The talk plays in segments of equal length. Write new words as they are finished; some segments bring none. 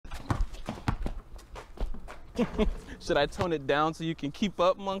Should I tone it down so you can keep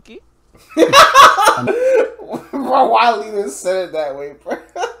up, monkey? Bro, why Lena said it that way, bro?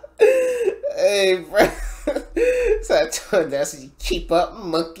 Hey, bro. So I tone it down so you keep up,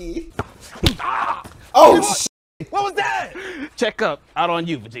 monkey. Oh, shit. What was that? Check up. Out on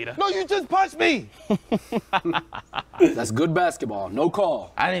you, Vegeta. No, you just punched me. That's good basketball. No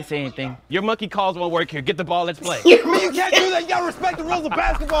call. I didn't say anything. Your monkey calls won't work here. Get the ball. Let's play. You can't do that. You gotta respect the rules of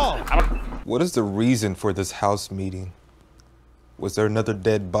basketball. What is the reason for this house meeting? Was there another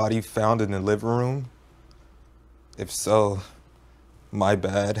dead body found in the living room? If so, my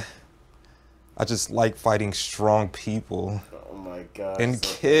bad. I just like fighting strong people. Oh my god. And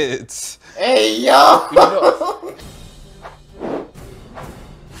kids. Hey, yo!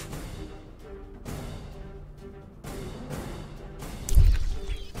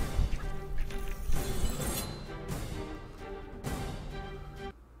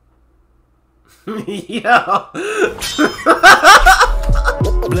 Yo!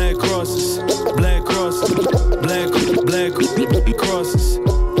 Blackcrosses, Blackcrosses, Blackcrosses,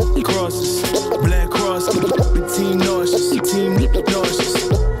 crosses, Blackcrosses, team nauseous, team nauseous.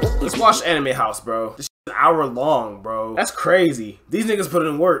 Let's watch Anime House, bro. This shit's an hour long, bro. That's crazy. These niggas put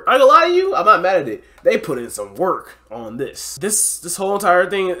in work. I ain't gonna lie to you, I'm not mad at it. They put in some work on this. This whole entire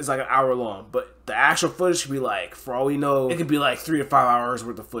thing is like an hour long, but the actual footage could be like, for all we know, it could be like 3 to 5 hours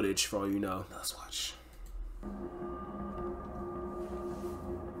worth of footage, for all you know. Let's watch.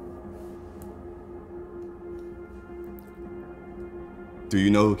 Do you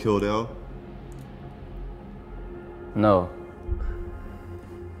know who killed L? No.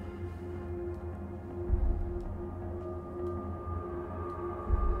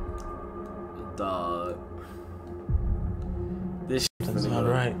 Dog. This shit That's not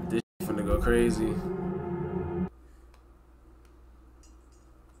right. This shit finna go crazy.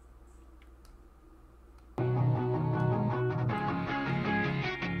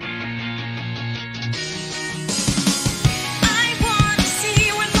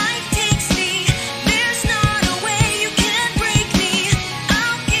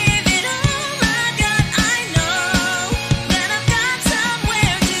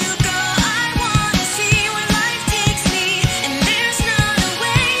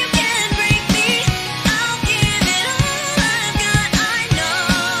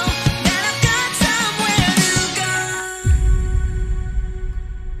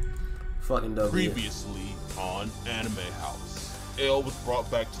 Fucking dope. Previously on Anime House, L was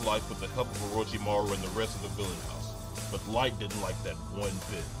brought back to life with the help of Orochimaru and the rest of the villain house, but Light didn't like that one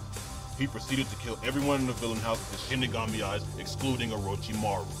bit. He proceeded to kill everyone in the villain house with his Shinigami eyes, excluding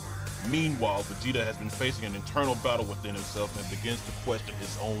Orochimaru. Meanwhile, Vegeta has been facing an internal battle within himself and begins to question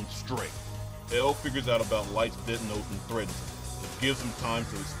his own strength. L figures out about Light's death note and threatens him, which gives him time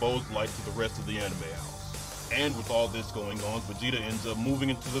to expose Light to the rest of the Anime House. And with all this going on, Vegeta ends up moving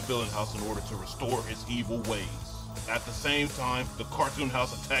into the villain house in order to restore his evil ways. At the same time, the cartoon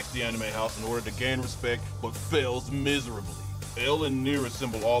house attacks the anime house in order to gain respect, but fails miserably. L and Nier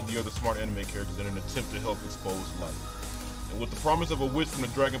assemble all the other smart anime characters in an attempt to help expose Light. And with the promise of a wish from the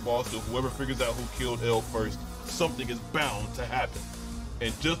Dragon Balls to whoever figures out who killed L first, something is bound to happen.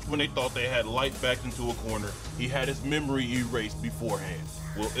 And just when they thought they had Light backed into a corner, he had his memory erased beforehand.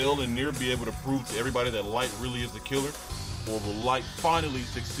 Will L and Nier be able to prove to everybody that Light really is the killer? Or will Light finally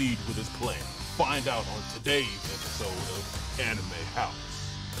succeed with his plan? Find out on today's episode of Anime House.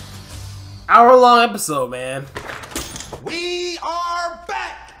 Hour-long episode, man. We are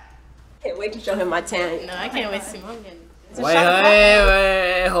back! Can't wait to show him my talent. No, I can't wait to see Morgan.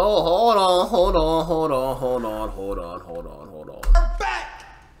 Wait, hold on. We're back!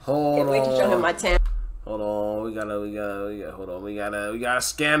 Can't wait to show him my talent. Hold on, we gotta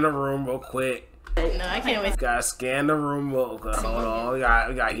scan the room real quick. No, I can't wait. Gotta scan the room real quick. Hold on, we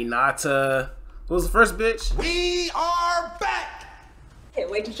got Hinata. Who's the first bitch? We are back! Can't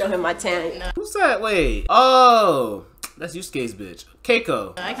wait to show him my talent. No. Who's that? Wait. Oh, that's Yusuke's bitch.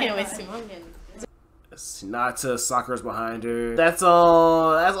 Keiko. No, I can't wait to see Morgan. Hinata, Sakura's behind her. That's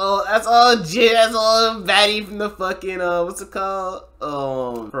all baddie from the fucking, what's it called?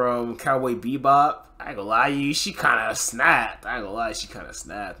 From Cowboy Bebop. I ain't gonna lie to you, she kinda snapped.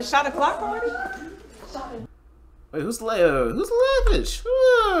 Shot a clock already? Wait, who's the bitch?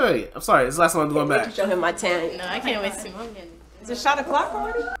 Wait, I'm sorry, this is the last one I'm going Can't wait back. to show him my talent. No, I can't wait to see Morgan. Is it shot a clock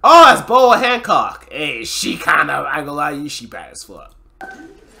already? Oh, that's Boa Hancock. Hey, she kinda, I ain't gonna lie to you, she bad as fuck.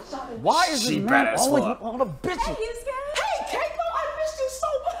 Why is She this bad man as always fuck. with all the bitches? Hey, Keiko, I missed you so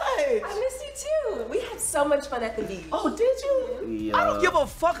much. I missed you too. We had so much fun at the beach. Oh, did you? Yeah. I don't give a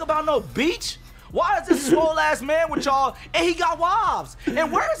fuck about no beach. Why is this swole ass man with y'all and he got wives? And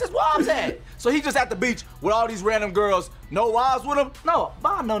where is his wives at? So he just at the beach with all these random girls, no wives with him? No,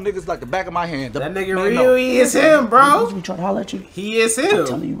 I know niggas like the back of my hand. That nigga really is him, bro. You trying to holler at you? He is him. I'm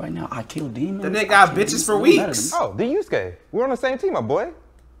telling you right now, I killed demons. That nigga got bitches for weeks. Oh, the Yusuke. We're on the same team, my boy.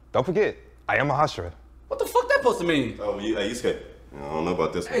 Don't forget, I am a Hashira. What the fuck that supposed to mean? Oh, you scared? I don't know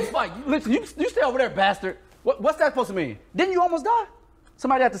about this one. Hey, Spike, listen, you stay over there, bastard. What's that supposed to mean? Didn't you almost die?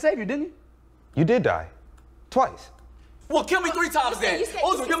 Somebody had to save you, didn't you? You did die. Twice. Well, kill me 3 times then.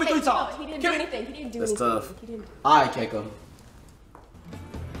 Also, kill me 3 times. He didn't do anything. He didn't do That's anything. tough. He didn't. All right, Keiko.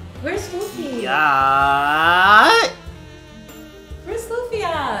 Where's Luffy? Yeah. Where's Luffy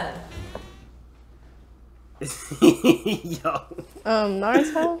at? Yo.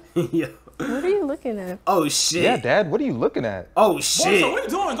 Naruto? Yo. What are you looking at? Oh shit. Yeah, Dad, what are you looking at? Oh shit. What are you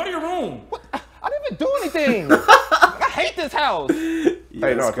doing? Go to your room. What? I didn't even do anything. I hate this house. Hey,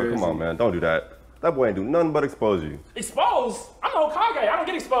 Naruto, come on, man. Don't do that. That boy ain't do nothing but expose you. Exposed? I'm the Hokage. I don't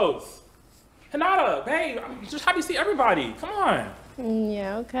get exposed. Hinata, babe, I'm just happy to see everybody. Come on.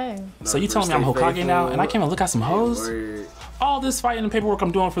 Yeah, okay. So you telling me I'm Hokage now and I came and look at some hoes? All this fighting and paperwork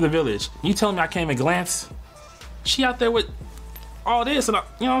I'm doing for the village. You telling me I came and glance? She out there with all this and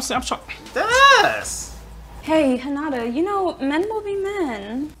you know what I'm saying? I'm trying. Yes. Hey, Hinata, you know, men will be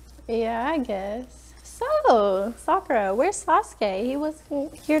men. Yeah, I guess. So, Sakura, where's Sasuke? He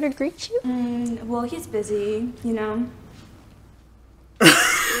wasn't here to greet you? Well, he's busy, you know.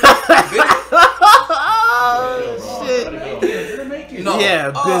 Oh shit. No. Yeah,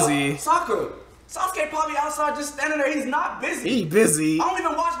 busy. Sakura. Sasuke probably outside just standing there. He's not busy. He busy. I don't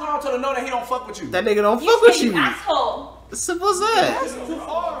even watch Naruto to know that he don't fuck with you. That nigga don't fuck with you. Asshole. Simple as that.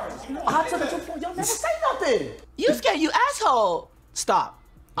 I took it too far. Y'all never say nothing. Yusuke, you asshole. Stop.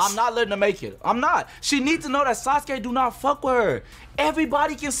 I'm not letting her make it. I'm not. She needs to know that Sasuke do not fuck with her.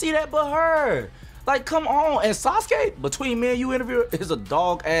 Everybody can see that but her. Like, come on. And Sasuke, between me and you interviewer, is a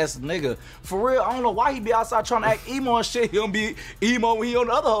dog-ass nigga. For real, I don't know why he be outside trying to act emo and shit. He don't be emo when he on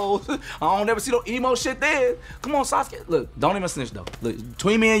the other hoes. I don't never see no emo shit there. Come on, Sasuke. Look, don't even snitch, though. Look,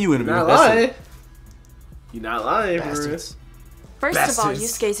 between me and you interviewer. You're not lying. You're not lying, Bastards. First of all,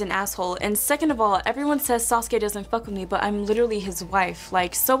 Yusuke's an asshole, and second of all, everyone says Sasuke doesn't fuck with me, but I'm literally his wife.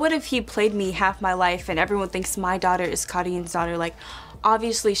 Like, so what if he played me half my life and everyone thinks my daughter is Karin's daughter? Like,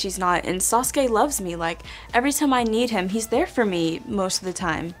 obviously she's not, and Sasuke loves me. Like, every time I need him, he's there for me most of the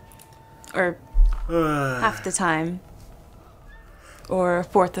time. Or half the time. Or a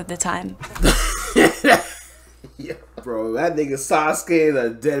fourth of the time. Yeah, bro, that nigga Sasuke the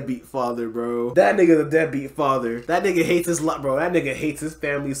deadbeat father, bro. That nigga the deadbeat father. That nigga hates his lot, bro. That nigga hates his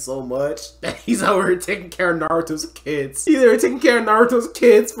family so much that he's over here taking care of Naruto's kids. He's over here taking care of Naruto's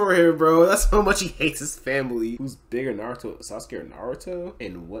kids for him, bro. That's how much he hates his family. Who's bigger, Naruto, Sasuke or Naruto?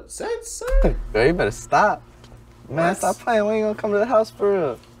 In what sense, sir? Bro, you better stop. Man, stop playing. When you gonna come to the house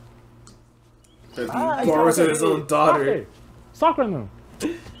for real? Borrows his own daughter. Sakura no.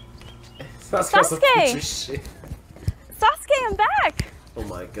 Sasuke! Sasuke, I'm back! Oh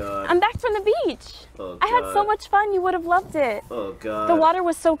my god. I'm back from the beach. Oh, I had so much fun, you would have loved it. Oh god. The water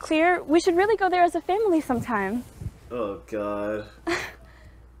was so clear. We should really go there as a family sometime. Oh god.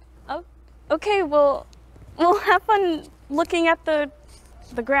 Oh, okay, well, we'll have fun looking at the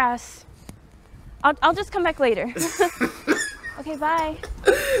grass. I'll just come back later. Okay, bye.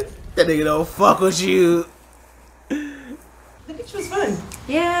 That nigga don't fuck with you. The beach was fun.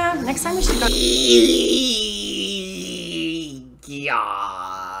 Yeah, next time we should go.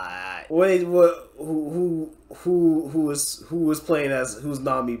 God. Wait, what? Who was playing as who's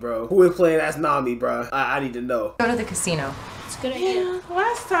Nami, bro? Who is playing as Nami, bro? I need to know. Go to the casino. It's a good idea. Yeah,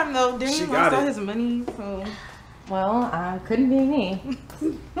 last time though, didn't he lost all his money? So, well, couldn't be me.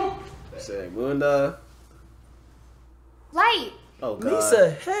 Say, Munda. Light! Oh god.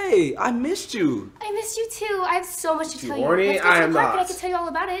 Lisa, hey, I missed you. I missed you too. I have so much to tell you. horny? Let's go I to am the park and I not. can tell you all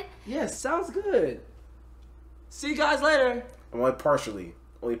about it. Yes, sounds good. See you guys later. I'm only partially.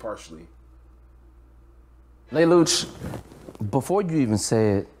 Only partially. Lelouch, before you even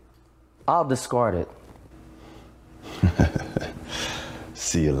say it, I'll discard it.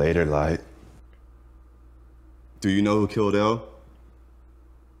 See you later, Light. Do you know who killed El?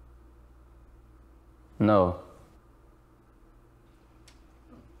 No.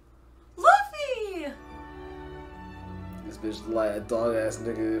 Luffy! This bitch like a dog ass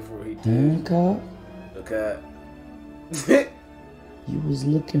nigga before he did. Okay. Okay. You was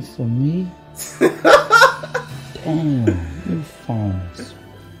looking for me? Damn, you phones.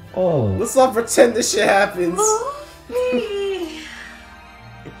 Oh. Let's not pretend this shit happens.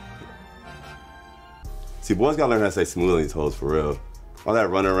 See, boys gotta learn how to say smooth on these hoes for real. All that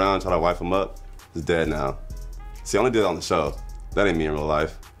running around trying to wipe them up, is dead now. See, I only did it on the show. That ain't me in real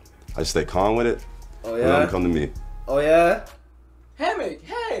life. I just stay calm with it. Oh And let yeah. them come to me. Oh yeah. Hammock,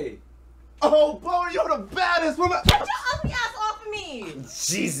 hey. Oh, Bo, you're the baddest woman. Get your ugly ass off of me!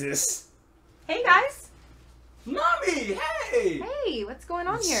 Jesus. Hey guys. Mommy, hey. Hey, what's going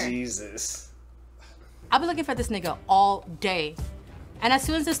on here? Jesus. I've been looking for this nigga all day. And as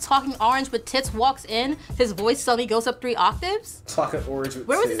soon as this talking orange with tits walks in, his voice suddenly goes up 3 octaves. Talking orange with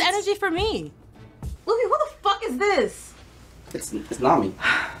Where was tits. his energy for me? Luffy, who the fuck is this? It's not me.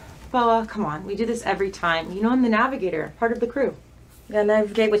 Boa, come on. We do this every time. You know I'm the navigator, part of the crew. You gotta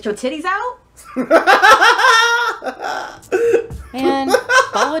navigate with your titties out? Man,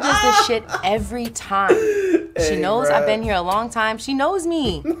 Boa does this shit every time. She knows bruh. I've been here a long time. She knows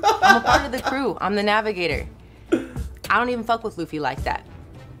me. I'm a part of the crew. I'm the navigator. I don't even fuck with Luffy like that.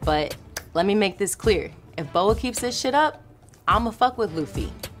 But let me make this clear. If Boa keeps this shit up, I'ma fuck with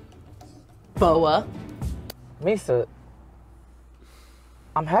Luffy. Boa. Misa,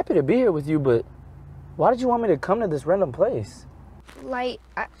 I'm happy to be here with you, but why did you want me to come to this random place? Light,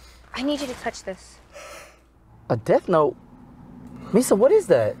 I need you to touch this. A death note? Misa, what is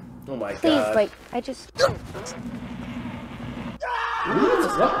that? Oh my Please, god. like, I just... It has to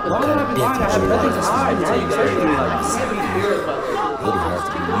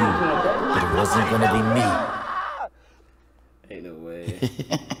be you, but it wasn't gonna be me. Ain't no way.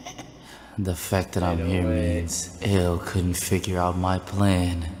 The fact that I'm here means Elle couldn't figure out my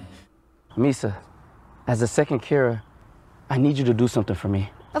plan. Misa, as a second Kira, I need you to do something for me.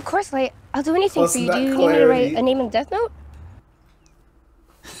 Of course, Light. I'll do anything What's for you. that Do you need me to write clarity? a name and death note?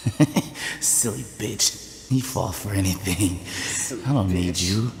 Silly bitch. You fall for anything. I don't need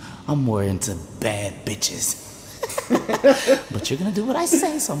you. I'm more into bad bitches. But you're gonna do what I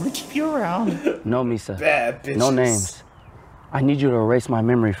say, so I'm gonna keep you around. No, Misa. Bad bitches. No names. I need you to erase my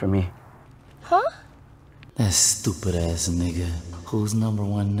memory for me. Huh? That stupid ass nigga. Who's number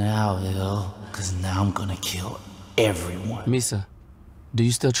one now, Elle? Cause now I'm gonna kill everyone. Misa, do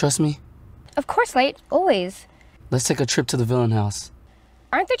you still trust me? Of course, Light. Always. Let's take a trip to the villain house.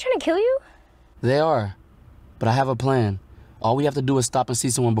 Aren't they trying to kill you? They are. But I have a plan. All we have to do is stop and see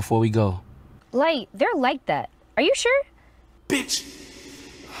someone before we go. Light, they're like that. Are you sure? Bitch!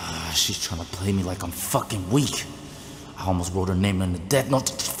 She's trying to play me like I'm fucking weak. I almost wrote her name in the death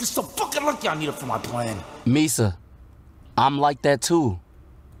note. You're so fucking lucky I need it for my plan. Misa, I'm like that too.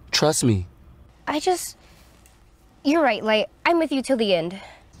 Trust me. You're right, Light. I'm with you till the end.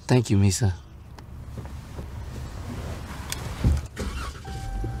 Thank you, Misa.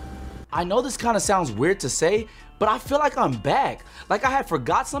 I know this kind of sounds weird to say, but I feel like I'm back. Like I had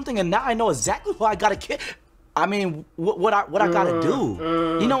forgot something and now I know exactly who I gotta kill. I mean, what I gotta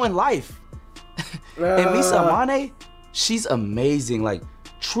do. You know, in life. And Misa Amane, she's amazing. Like,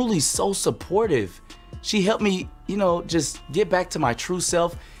 truly so supportive. She helped me, you know, just get back to my true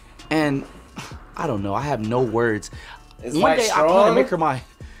self. And I don't know, I have no words. One day I plan to make her my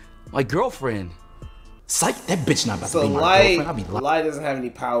girlfriend. Psych, that bitch not about to be my girlfriend. I'll be lying. Light doesn't have any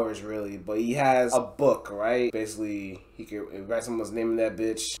powers really, but he has a book, right? Basically, he can write someone's name in that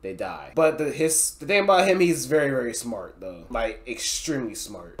bitch, they die. But the thing about him, he's very, very smart though. Like extremely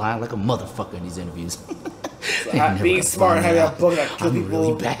smart. Lying like a motherfucker in these interviews. So being smart, having a book that kill I'm people.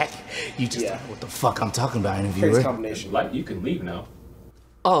 really back. You just don't know what the fuck I'm talking about, interviewer. Crazy combination. Like, you can leave now.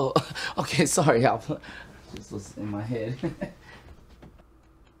 Oh, okay, sorry, Al. This was in my head.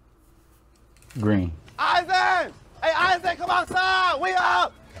 Green. Eisen! Hey, Eisen, come outside! We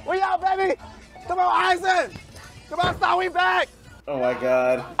up! We up, baby! Come on, Eisen! Come outside, we back! Oh my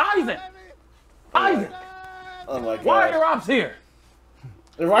god. Eisen! Eisen! Oh my god. Why are your ops here?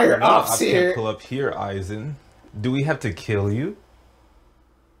 Why are your ops I here? can't pull up here, Eisen. Do we have to kill you?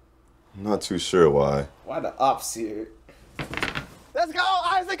 I'm not too sure why. Why the ops here? Let's go,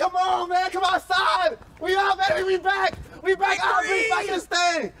 Eisen, come on, man! Come outside! We up, baby, we back! We back out, we back in this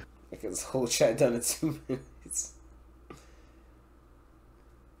thing! Like this whole chat done in 2 minutes.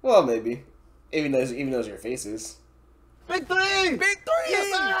 Well, maybe. Even those your faces. Big three! Big three! Yes,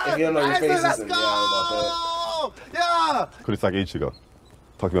 sir! If you don't know your Eisen, faces, let's then go! yeah, about Yeah! Kurisaki Ichigo.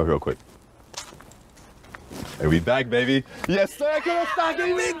 Talk to me real quick. Hey, we back, baby. Yes, sir,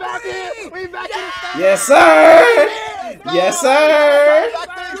 Kurisaki, we back here! We back in the that. Yes, sir! Yes, sir!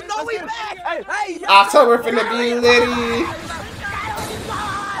 You know we back! Hey, hey! October finna be litty!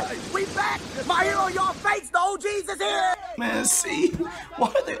 We back! My hero, your face, the OGs is here! Man, see? Why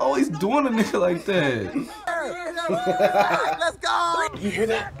are they always doing a nigga like that? Let's go! You hear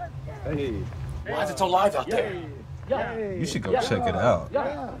that? Hey. Why is it so live out there? You should go check it out.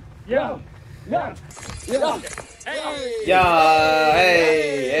 Yeah,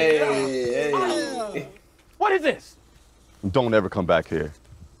 hey, hey, hey. What is this? Don't ever come back here.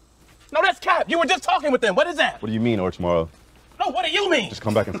 No, that's cap. You were just talking with them. What is that? What do you mean, Orochimaru? No, what do you mean? Just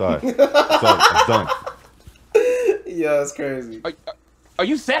come back inside. It's done. It's done. Yeah, that's crazy. Are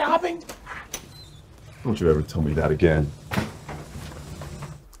you set hopping? Don't you ever tell me that again.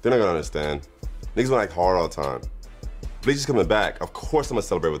 They're not gonna understand. Niggas gonna act hard all the time. Bleach is coming back. Of course I'm gonna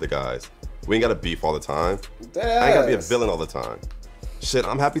celebrate with the guys. We ain't gotta beef all the time. I ain't gotta be a villain all the time. Shit,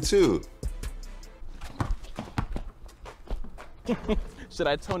 I'm happy too. Should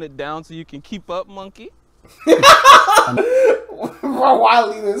I tone it down so you can keep up, monkey? Bro, why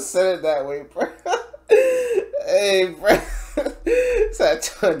Lena said it that way, bro? Hey, bro. So I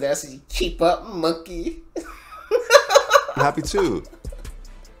told that so you keep up, monkey. I'm happy too.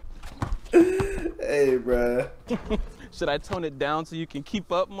 Hey, bro. Should I tone it down so you can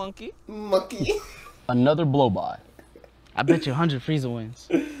keep up, monkey? Monkey. Another blow-by. I bet you 100 Frieza wins.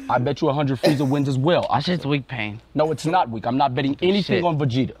 I bet you 100 Frieza wins as well. That shit's weak, Pain. No, it's not weak. I'm not betting anything on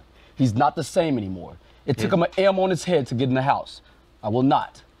Vegeta. He's not the same anymore. It took him an M on his head to get in the house. I will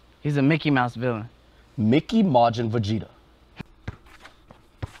not. He's a Mickey Mouse villain. Mickey, Majin, Vegeta.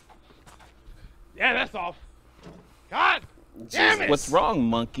 Yeah, that's off. God damn it! What's wrong,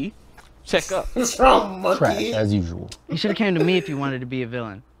 monkey? Check up. What's wrong, monkey? Trash, as usual. You should have came to me if you wanted to be a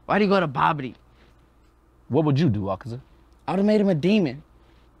villain. Why'd you go to Bobbity? What would you do, Akaza? I would've made him a demon.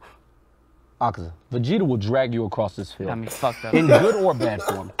 Akaza, Vegeta will drag you across this field. Got me fucked up. In good or bad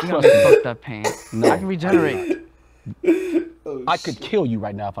form. You got me fucked up, Pain. No, I can regenerate. I could kill you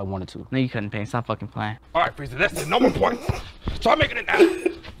right now if I wanted to. No, you couldn't, Pain. Stop fucking playing. All right, Frieza, that's it. No more points. Start making it now.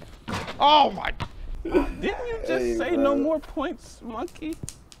 Oh my. Didn't you just say no more points, monkey?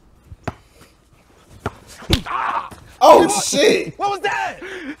 Ah! Oh shit! What was that?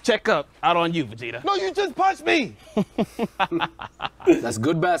 Check up. Out on you, Vegeta. No, you just punched me. That's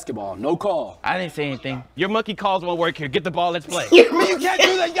good basketball. No call. I didn't say anything. Your monkey calls won't work here. Get the ball. Let's play. You can't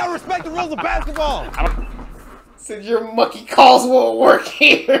do that. You gotta respect the rules of basketball. Said your monkey calls won't work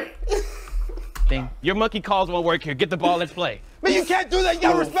here. Your monkey calls won't work here. Get the ball. Let's play. Man, you can't do that. You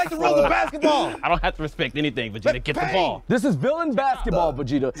gotta respect the rules of basketball. I don't have to respect anything, Vegeta. Get the ball. This is villain basketball,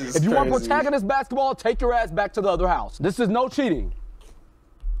 Vegeta. If you want protagonist basketball, take your ass back to the other house. This is no cheating.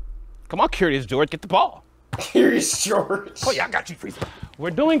 Come on, Curious George. Get the ball. Curious George. Oh, yeah, I got you, Frieza.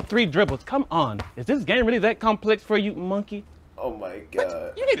 We're doing 3 dribbles. Come on. Is this game really that complex for you, monkey? Oh, my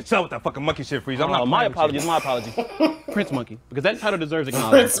God. You need to tell with that fucking monkey shit, Frieza. I'm not my apologies, my apologies. Prince Monkey. Because that title deserves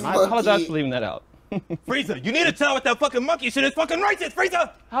acknowledgement. I apologize for leaving that out. Frieza, you need to tell what that fucking monkey shit is fucking racist,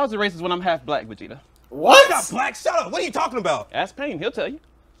 Frieza! How is it racist when I'm half black, Vegeta? What? I'm not black, shut up! What are you talking about? Ask Pain, he'll tell you.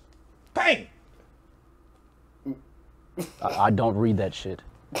 Pain! I don't read that shit.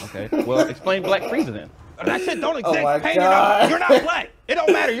 Okay, well, explain Black Frieza then. That shit don't Oh my exist. Pain, God. you're not black. It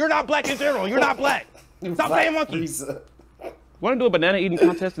don't matter. You're not black in general. You're not black. Stop playing monkey. Frieza. Want to do a banana eating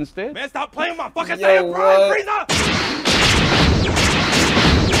contest instead? Man, stop playing my fucking Yo, Saiyan pride, what? Frieza!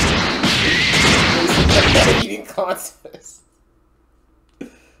 Eating contest.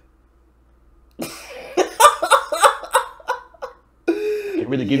 Can't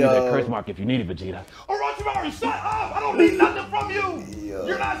really give you that curse mark if you need it, Vegeta. Orochimaru, shut up! I don't need nothing from you!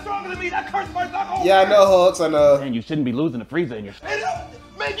 You're not stronger than me. That curse mark's not gonna Yeah, I work. know, Hulks. I know. Man, you shouldn't be losing to Frieza in your...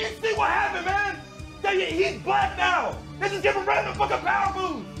 Man, you see what happened, man? He's black now. They just give him random fucking power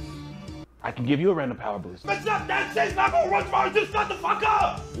boost. I can give you a random power boost. But shut that shit's not gonna run tomorrow. Just shut the fuck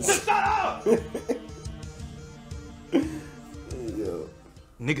up. Just shut up. Yo.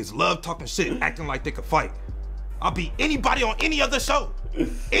 Niggas love talking shit, acting like they could fight. I'll beat anybody on any other show.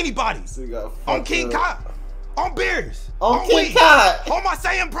 Anybody. On King Kai. On Beers. On King Wii. Kai. On my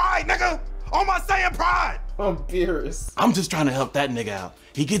Saiyan Pride, nigga. On my Saiyan Pride. On Beers. I'm just trying to help that nigga out.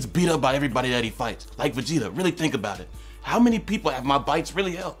 He gets beat up by everybody that he fights. Like Vegeta, really think about it. How many people have my bites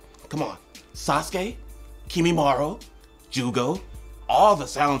really helped? Come on. Sasuke, Kimimaro, Jugo, all the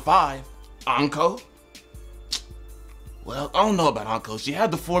Silent Five, Anko. Well, I don't know about Anko. She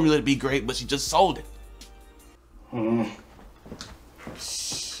had the formula to be great, but she just sold it.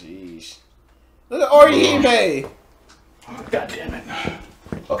 Sheesh. Look at Orihime. God damn it.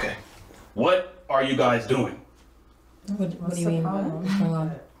 Okay. What are you guys doing? What do you mean?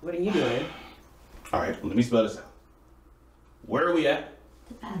 What are you doing? All right, let me spell this out. Where are we at?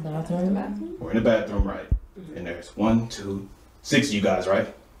 Bathroom. We're in the bathroom, right? And there's 1, 2, 6 of you guys,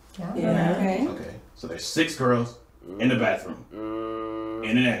 right? Yeah. Okay. Okay. So there's 6 girls in the bathroom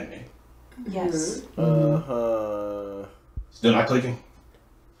in an anime. Yes. Still not clicking?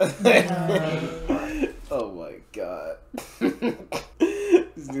 Oh my God.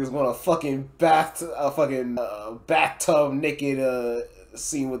 These niggas want a fucking bathtub naked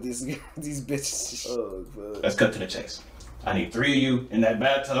scene with these bitches. Oh, fuck. Let's cut to the chase. I need 3 of you in that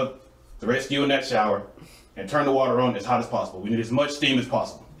bathtub, the rest of you in that shower, and turn the water on as hot as possible. We need as much steam as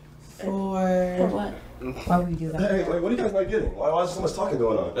possible. For what? Why would we do that? Hey, what are you guys not getting? Why is so much talking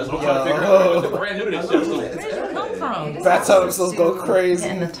going on? That's what I'm trying to figure out. It's brand new to this shit. Where did you come from? Bathtub episodes go crazy.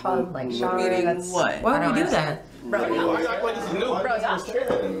 In the tub, like showering. That's What? Why would we do that? Bro, why you act like this is new?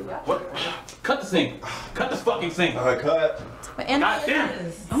 What? Cut the sink. Cut this fucking sink. All right, cut. But God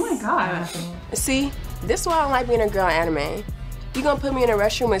damn. Oh my god. See, this is why I don't like being a girl in anime. You gonna put me in a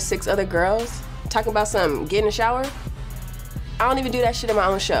restroom with 6 other girls, talking about some get in the shower? I don't even do that shit in my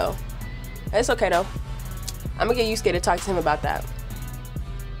own show. It's okay though. I'm gonna get Yusuke to talk to him about that.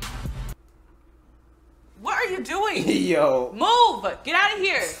 What are you doing? Yo. Move! Get out of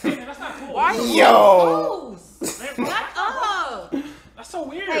here! That's not cool. Why are you Yo. Back up! That's so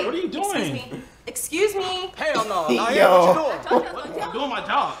weird. Hey, what are you doing? Excuse me. Hell no. Yo. I'm doing my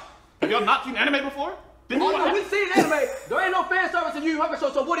job. Have y'all not seen anime before? Oh, no, we seen anime. There ain't no fan service in Yu Yu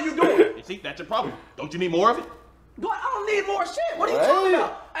Hakusho, so what are you doing? You see, that's your problem. Don't you need more of it? I don't need more shit. What are you talking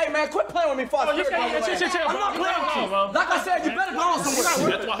about? Hey, man, quit playing with me, Fox. Oh, you can't- I'm not playing with you. Like I said, you better go on somewhere.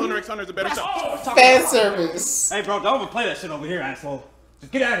 That's why Hunter x Hunter is a better show. Fan service. Hey, bro, don't even play that shit over here, asshole.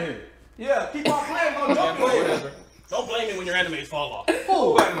 Just get out of here. Yeah, keep on playing. Don't play. Don't blame me when your animes fall off.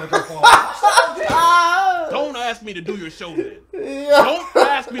 Fool. Don't ask me to do your show then. Don't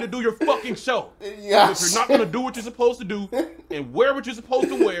ask me to do your fucking show. Yeah. If you're not gonna do what you're supposed to do and wear what you're supposed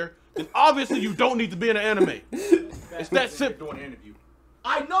to wear, then obviously you don't need to be in an anime. It's that simple. Doing an interview.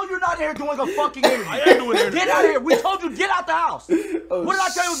 I know you're not here doing a fucking interview. I am doing an interview. Get out of here. We told you get out the house. Oh, what did I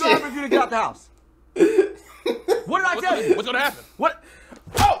tell you was going to happen if you didn't get out the house? What did I tell you? What's gonna happen? What?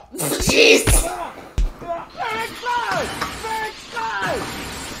 Oh! Jeez.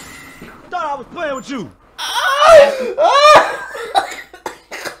 Thought I was playing with you.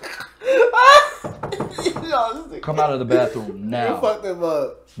 Come out of the bathroom now. You fucked him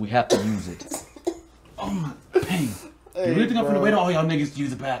up. We have to use it. Oh my pain. Hey, you really think I'm bro. finna wait on all y'all niggas to use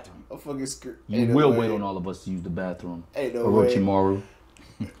the bathroom? I'm fucking screwed. You will wait on all of us to use the bathroom. Ain't no way. Orochimaru.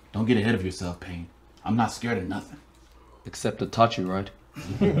 Don't get ahead of yourself, Pain. I'm not scared of nothing. Except to touch you, right?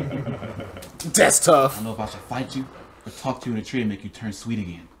 That's tough. I don't know if I should fight you or talk to you in a tree and make you turn sweet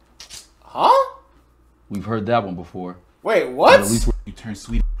again. Huh? We've heard that one before. Wait, what? But at least you turn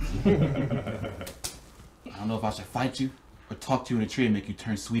sweet. I don't know if I should fight you or talk to you in a tree and make you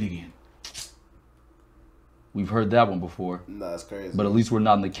turn sweet again. We've heard that one before. Nah, that's crazy. But at least we're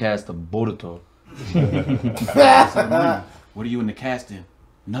not in the cast of Boruto. What are you in the cast in?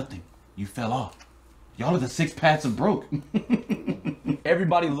 Nothing. You fell off. Y'all are the 6 paths of broke.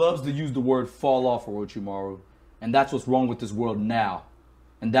 Everybody loves to use the word fall off, Orochimaru. And that's what's wrong with this world now.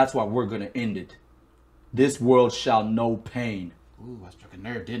 And that's why we're gonna end it. This world shall know pain. Ooh, I struck a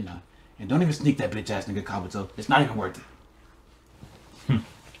nerve, didn't I? And don't even sneak that bitch ass nigga Kabuto. It's not even worth it.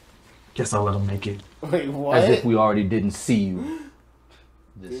 Guess I'll let him make it. Wait, what? As if we already didn't see you.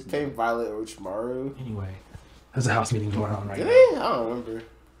 Did they violate Orochimaru? Anyway, there's a house meeting going on right Did now. they? I don't remember.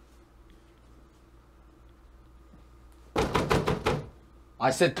 I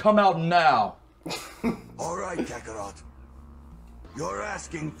said come out now. All right, Kakarot. You're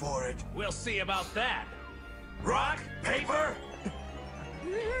asking for it. We'll see about that. Rock, paper,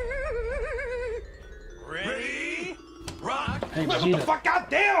 Ready? rock. Hey, What Vegeta. the fuck?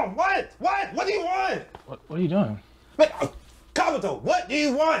 Goddamn! What? What do you want? What are you doing? Kabuto, what do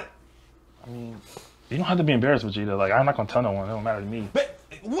you want? I mean, you don't have to be embarrassed, Vegeta. Like, I'm not gonna tell no one. It don't matter to me.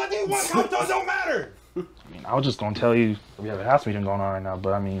 What do you want, Kabuto? It don't matter. I mean, I was just gonna tell you we have a house meeting going on right now,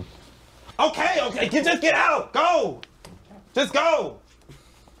 but I mean, Okay, just get out. Go. Just go.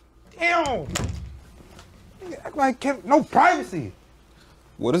 Damn. You act like no privacy.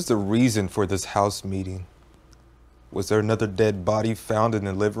 What is the reason for this house meeting? Was there another dead body found in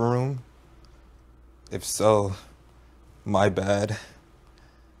the living room? If so, my bad.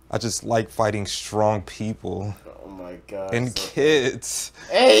 I just like fighting strong people. Oh my god. And kids.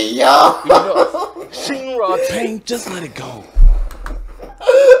 Hey, yo! Shinra Pain, just let it go.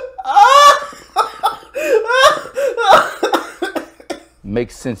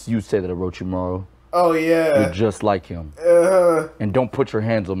 Makes sense you say that, Orochimaru. Oh, yeah. You're just like him. And don't put your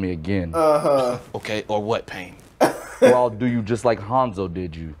hands on me again. Okay, or what, Pain? Or I'll do you just like Hanzo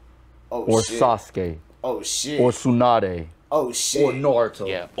did you. Oh, or shit. Sasuke. Oh, shit. Or Tsunade. Oh, shit. Or Naruto.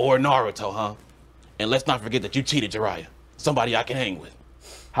 Yeah, or Naruto, huh? And let's not forget that you cheated Jiraiya. Somebody I can hang with.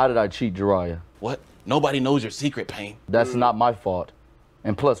 How did I cheat Jiraiya? What? Nobody knows your secret, Pain. That's not my fault.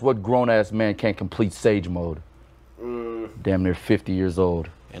 And plus, what grown-ass man can't complete Sage Mode? Damn near 50 years old.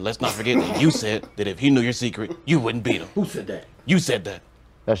 And let's not forget that you said that if he knew your secret, you wouldn't beat him. Who said that? You said that.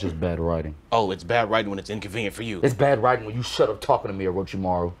 That's just bad writing. Oh, it's bad writing when it's inconvenient for you. It's bad writing when you shut up talking to me,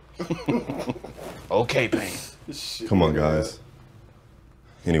 Orochimaru. Okay, Pain. Come on, guys.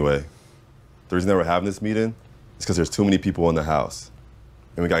 Anyway, the reason that we're having this meeting is because there's too many people in the house.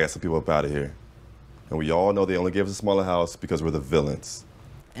 And we gotta get some people up out of here. And we all know they only gave us a smaller house because we're the villains.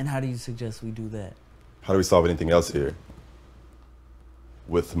 And how do you suggest we do that? How do we solve anything else here?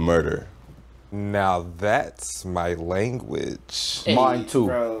 With murder. Now that's my language. Hey, mine too.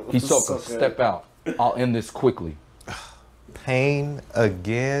 Hisoka, step out. I'll end this quickly. Pain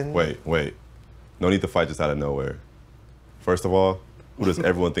again? Wait. No need to fight just out of nowhere. First of all, who does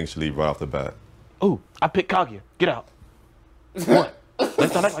everyone think should leave right off the bat? Ooh, I picked Kaguya. Get out. What?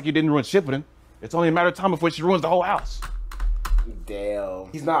 Let's not act like you didn't ruin shit with him. It's only a matter of time before she ruins the whole house. Damn.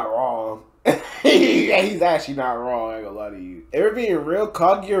 He's not wrong. He's actually not wrong, I ain't gonna lie to you. If we're being real,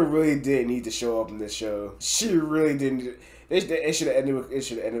 Kaguya really did need to show up in this show. She really didn't. It should have ended with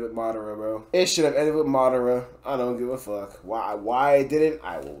Madara, bro. It should have ended with Madara. I don't give a fuck. Why it didn't,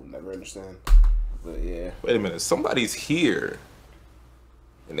 I will never understand. But yeah. Wait a minute, somebody's here.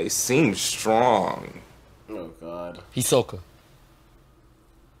 And they seem strong. Oh god. Hisoka.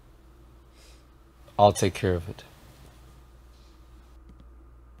 I'll take care of it.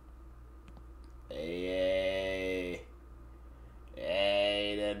 Hey,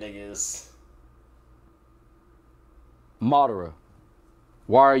 that niggas. Madara,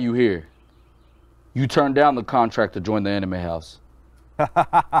 why are you here? You turned down the contract to join the anime house.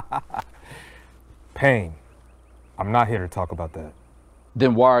 Pain. I'm not here to talk about that.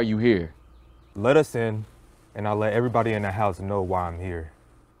 Then why are you here? Let us in, and I'll let everybody in the house know why I'm here.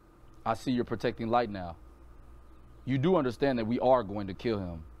 I see you're protecting Light now. You do understand that we are going to kill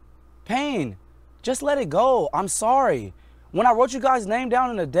him. Pain, just let it go. I'm sorry. When I wrote you guys' name down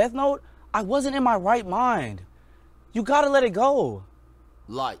in the death note, I wasn't in my right mind. You gotta let it go.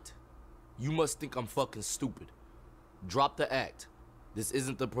 Light, you must think I'm fucking stupid. Drop the act. This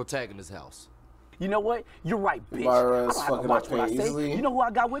isn't the protagonist's house. You know what? You're right, bitch. Madara's I don't have to watch what I say. easily. You know who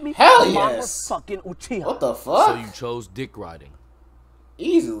I got with me? Hell Madara yes. fucking Uchiha. What the fuck? So you chose dick riding.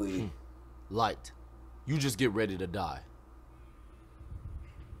 Easily. Light, you just get ready to die.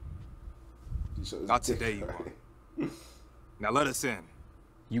 Not today, you won't. Now let us in.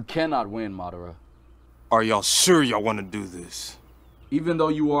 You cannot win, Madara. Are y'all sure y'all want to do this? Even though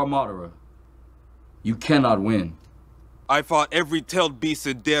you are Madara, you cannot win. I fought every tailed beast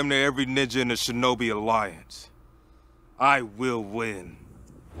and damn near every ninja in the Shinobi Alliance. I will win.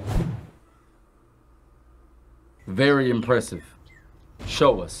 Very impressive.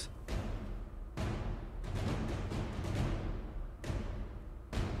 Show us.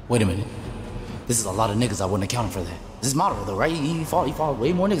 Wait a minute. This is a lot of niggas I wouldn't account for that. This is Madara though, right? He fought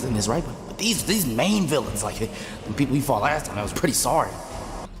way more niggas than this, right? But these main villains, like the people we fought last time, I was pretty sorry.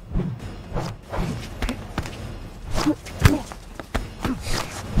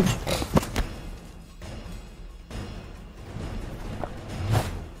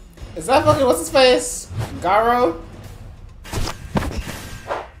 Is that fucking what's his face? Garo?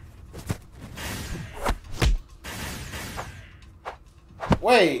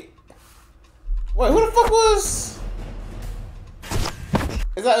 Wait, who the fuck was?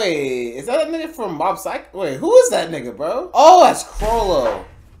 Is that that nigga from Mob Psych? Wait, who is that nigga, bro? Oh, that's Crollo.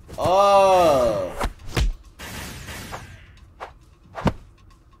 Oh.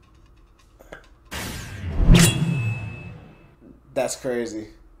 That's crazy.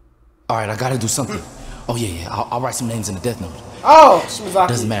 All right, I gotta do something. Oh yeah, I'll write some names in the death note. Oh, Shimazaki.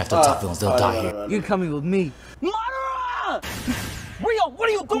 Doesn't matter if they're top villains, they'll die here. You're coming with me. Madara! Rio, what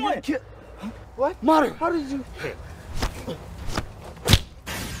are you doing? What? Madara, how did you?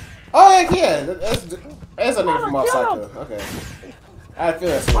 Oh heck yeah, that's a nigga from Mob Psycho. Okay, I feel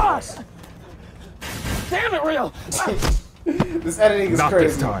that's what Damn it, Rio! This editing is Not crazy.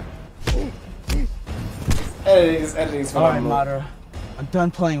 this time. Editing is phenomenal. All right, Madara, I'm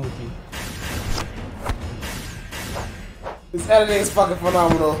done playing with you. This editing is fucking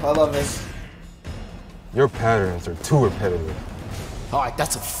phenomenal. I love this. Your patterns are too repetitive. All right,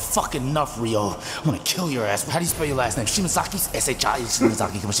 that's fucking enough, Rio. I'm gonna kill your ass. How do you spell your last name? Shimazaki? S-H-I,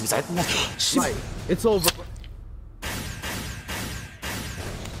 Shimazaki. Come on, Shimazaki. Right, it's over.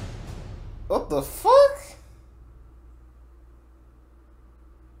 What the fuck?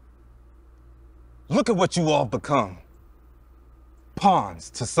 Look at what you all become. Pawns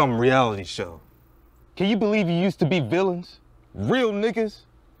to some reality show. Can you believe you used to be villains? Real niggas?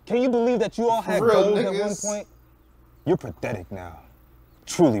 Can you believe that you all had Real goals at one niggas? point? You're pathetic now.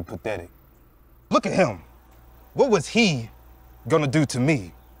 Truly pathetic. Look at him. What was he gonna do to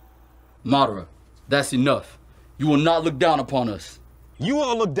me? Madara, that's enough. You will not look down upon us. You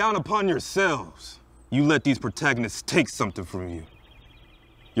all look down upon yourselves. You let these protagonists take something from you.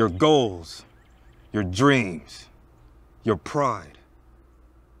 Your goals, your dreams, your pride.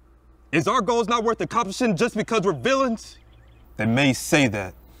 Is our goals not worth accomplishing just because we're villains? They may say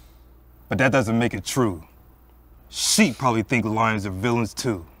that, but that doesn't make it true. Sheep probably think lions are villains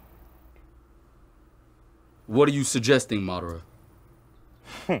too. What are you suggesting, Madara?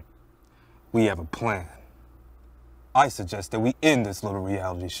 We have a plan. I suggest that we end this little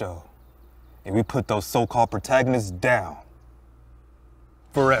reality show and we put those so-called protagonists down.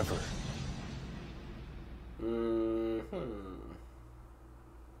 Forever.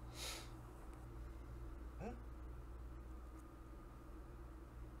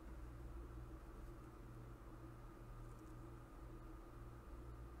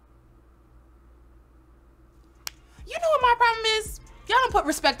 You know what my problem is? Y'all don't put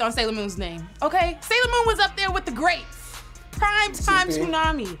respect on Sailor Moon's name, okay? Sailor Moon was up there with the greats. Prime time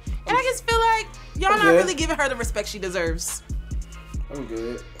tsunami. And I just feel like y'all not really giving her the respect she deserves. I'm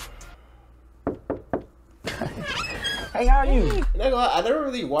good. Hey, how are you? You know what? I never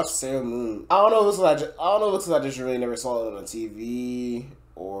really watched Sailor Moon. I don't know if it's I just really never saw it on TV,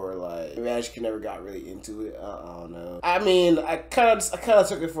 or like maybe I just never got really into it. I don't know. I mean, I kind of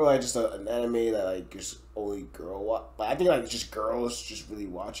took it for like just an anime that like just only girl watch. Like I think like just girls just really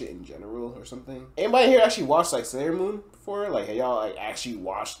watch it in general or something. Anybody here actually watched like Sailor Moon before? Like have y'all like actually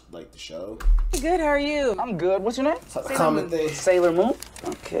watched like the show? Good, how are you? I'm good. What's your name? It's like a common thing. Sailor Moon.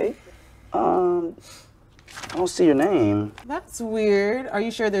 Okay. I don't see your name. That's weird. Are you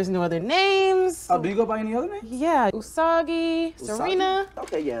sure there's no other names? Oh, do you go by any other name? Yeah, Usagi, Serena.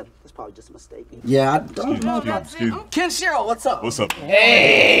 Okay, yeah, that's probably just a mistake. Yeah, I don't know. Kenshiro, what's up? What's up?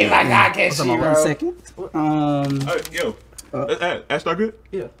 Hey, my God, Kenshiro. One second. Yo, Ash not good?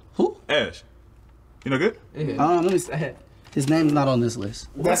 Yeah. Who? Ash. You know good? Yeah. Let me say. His name's not on this list.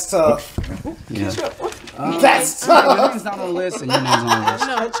 That's tough. Yeah. That's tough. Your name's not on the list, and your name's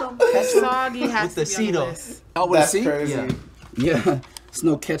on the list. No, Usagi has to be on the list. Oh, with That's a C? crazy. Yeah. It's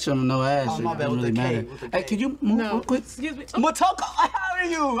no ketchup and no ash. Oh, my It bad, doesn't with really the K, matter. with the Hey, can you move real quick? Excuse me. Motoko, how are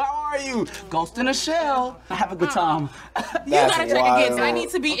you? How are you? Ghost in a shell. Have a good time. You gotta check again, so I need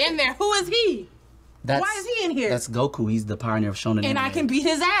to be in there. Who is he? That's, Why is he in here? That's Goku. He's the pioneer of shonen. And I anime. can beat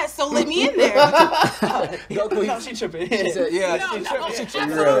his ass, so let me in there. Goku, No, she tripping. She said, yeah, No, she no, tripping. She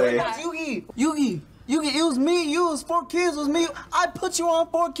tripping. Really? Yugi, it was me. You was 4 kids. It was me. I put you on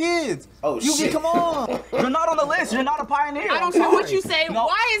 4 kids. Oh, Yugi, shit. come on. You're not on the list. You're not a pioneer. I don't care what you say.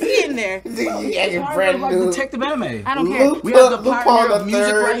 Why is he in there? Yeah, you're Pioneer brand of, new. like, detective anime. I don't care. We have the Lupin pioneer of the music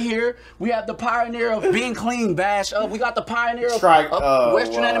Third. right here. We have the pioneer of being clean, bash up. We got the pioneer of,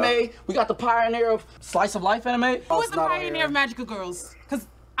 Western anime. We got the pioneer of slice of life anime. Who is the pioneer of magical girls? Because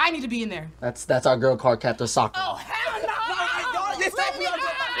I need to be in there. That's our girl card captor Sakura. Oh, hell no!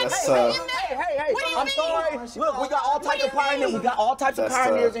 That's Hey, I'm sorry. Look, we got all types of pioneers. We got all types of That's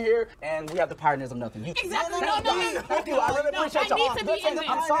pioneers tough. in here, and we have the pioneers of nothing. Exactly. Thank you. I really appreciate y'all. I need to be in there.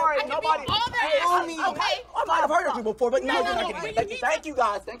 I'm sorry. I can Nobody. be all there. Okay. I might have heard of you before, but No, thank you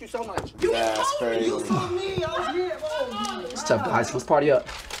guys. Thank you so much. That's crazy. You told me I was here, bro. It's tough, guys. Let's party up.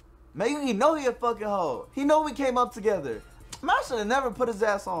 Man, you know he a fucking hoe. He know we came up together. Man, I should have never put his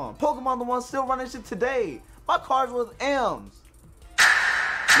ass on. Pokemon the one still running shit today. My cards was M's.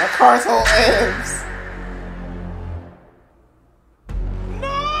 My car's whole M's.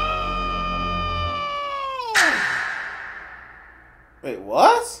 Wait,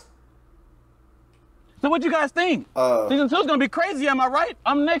 what? So what you guys think? Season 2 is gonna be crazy, am I right?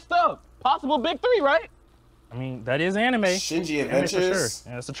 I'm next up. Possible big 3, right? I mean, that is anime. Shinji Anime for sure. Adventures?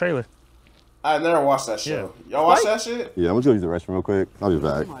 Yeah, it's a trailer. I never watched that show. Y'all watch that shit? Yeah, I'm gonna go use the restroom real quick. I'll be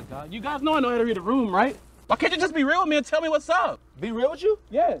back. Oh my God, you guys know I know how to read a room, right? Why can't you just be real with me and tell me what's up? Be real with you?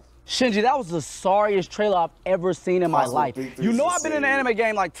 Yes. Shinji, that was the sorriest trailer I've ever seen in my life. You know I've been in the anime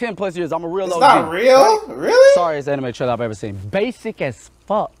game like 10 plus years. I'm a real It's OG. not real? Really? Sorriest anime trailer I've ever seen. Basic as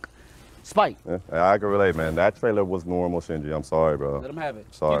fuck. Spike. Yeah, I can relate, man. That trailer was normal, Shinji. I'm sorry, bro. Let him have it.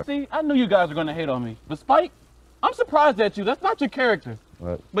 Sorry. You see, I knew you guys were gonna hate on me. But Spike, I'm surprised at you. That's not your character.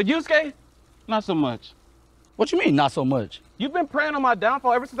 What? But Yusuke, not so much. What you mean, not so much? You've been preying on my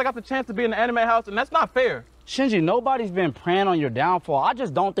downfall ever since I got the chance to be in the anime house, and that's not fair. Shinji, nobody's been preying on your downfall. I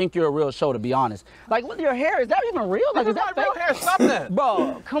just don't think you're a real show, to be honest. Like, with your hair, is that even real? Like, is that real fake? hair? Stop that.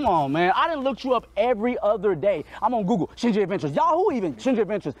 Bro, come on, man. I done looked you up every other day. I'm on Google, Shinji Adventures, Yahoo even, Shinji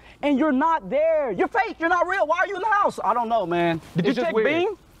Adventures, and you're not there. You're fake. You're not real. Why are you in the house? I don't know, man. Did you It's just check weird.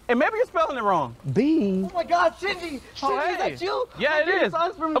 Bing? And maybe you're spelling it wrong. Bing? Oh my God, Shinji! Shinji, is that you? Yeah, it is.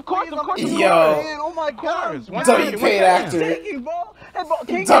 Of course, Yo. Yo. Oh my God. You told me you paid actor. Thank you, bro. Hey, bro,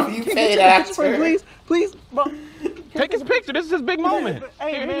 can W you paid take a picture for actor. me, please? Please, bro. Take his picture. This is his big moment.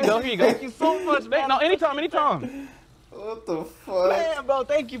 Hey, Here man. you go. Here you go. Thank you so much, man. No, anytime. What the fuck? Man, bro,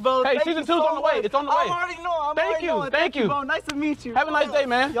 thank you, bro. Hey, Thank season you 2's so on the way. much. It's on the way. I already know. I'm Thank already you. knowing. Thank you. bro. Nice to meet you. Have a nice day,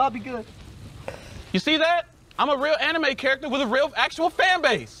 man. Y'all be good. You see that? I'm a real anime character with a real actual fan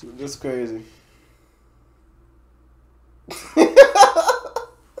base. That's crazy.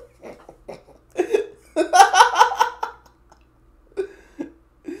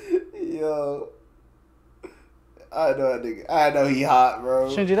 Yo. I know that nigga. I know he hot, bro.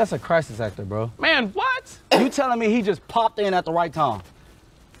 Shinji, that's a crisis actor, bro. Man, what? You telling me he just popped in at the right time?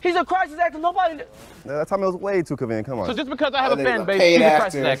 He's a crisis actor. Nobody. That time it was way too convenient. Come on. So just because I have a That fan nigga base, paid he's a actor.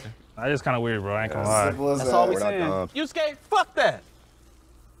 crisis actor. That's just kind of weird, bro. I ain't gonna As lie. simple as That's that. all we We're not saying. dumb. Yusuke, fuck that.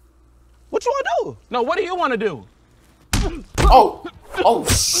 What you want to do? No, what do you want to do? Oh! Oh,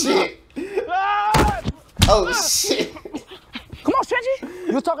 shit! Oh, shit! Come on, Shinji.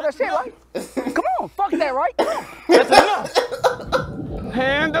 You was talking that shit, right? Come on, fuck that, right? That's enough.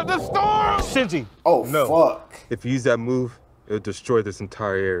 Hand of the storm. Shinji. Oh, No. fuck. If you use that move, it'll destroy this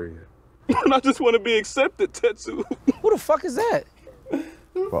entire area. I just want to be accepted, Tetsu. Who the fuck is that?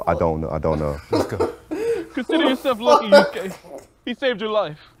 Well, I don't know. Let's go. Consider yourself lucky, Yusuke. He saved your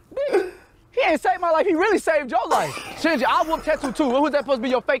life. He ain't saved my life. He really saved your life. Shinji, I'll whoop Tetsu too. Who's that supposed to be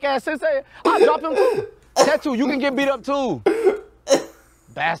your fake ass sensei? I'll drop him too. Tetsu, you can get beat up too.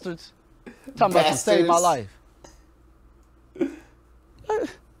 Bastards. Talking about to save my life. You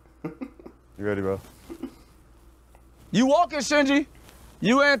ready, bro? You walking, Shinji.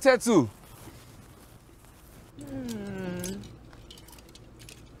 You and Tetsu.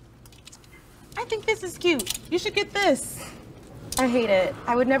 I think this is cute. You should get this. I hate it.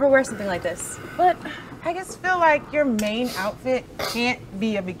 I would never wear something like this. But I just feel like your main outfit can't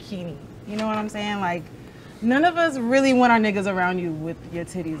be a bikini. You know what I'm saying? Like, none of us really want our niggas around you with your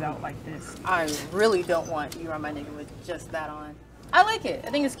titties out like this. I really don't want you around my nigga with just that on. I like it.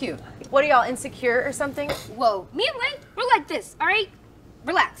 I think it's cute. What are y'all, insecure or something? Whoa, me and Lynn, we're like this, all right?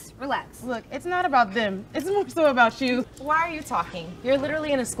 Relax, relax. Look, it's not about them. It's more so about you. Why are you talking? You're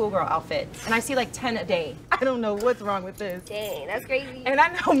literally in a schoolgirl outfit, and I see like 10 a day. I don't know what's wrong with this. Dang, that's crazy. And I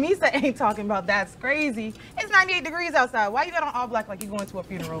know Misa ain't talking about that's crazy. It's 98 degrees outside. Why you got on all black like you're going to a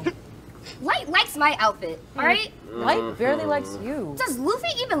funeral? Light likes my outfit, all right? Light barely likes you. Does Luffy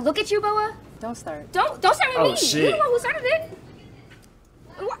even look at you, Boa? Don't start. Don't start with Oh, me. shit. You're the one who started it.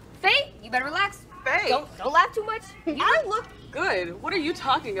 What? Faye, you better relax. Faye. Don't laugh too much. I look good. What are you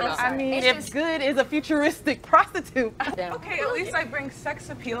talking about? I mean, It's if just- good is a futuristic prostitute. Okay, at least I bring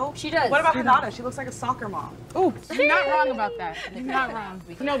sex appeal. She does. What about She Hinata? She looks like a soccer mom. Ooh, you're not wrong about that. You're not wrong.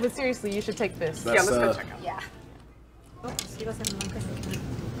 No, but seriously, you should take this. Yeah, let's go check out. Yeah.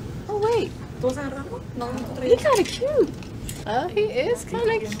 Oh wait, He kind of cute. Oh, he is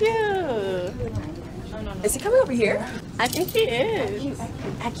kind of cute. Is he coming over here? I think he is.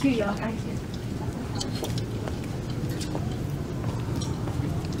 Act cute, y'all. Act cute.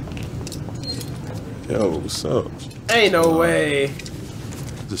 Yo, what's up? Ain't no way.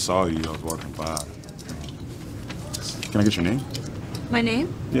 Just saw you. I was walking by. Can I get your name? My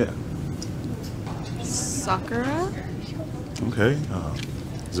name? Yeah. Sakura. Okay.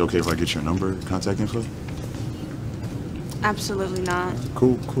 Is it okay if I get your number, contact info? Absolutely not.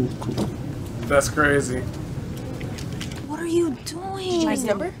 Cool. That's crazy. What are you doing? Nice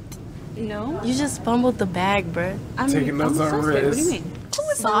number? No. You just fumbled the bag, bruh. Taking notes on What do you risk. mean? Who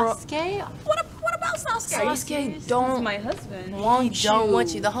is Sasuke? What about Sasuke? Sasuke don't my husband. don't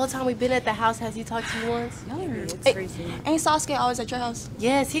want you. The whole time we've been at the house, has he talked to you once? No, it's Hey, crazy. Ain't Sasuke always at your house?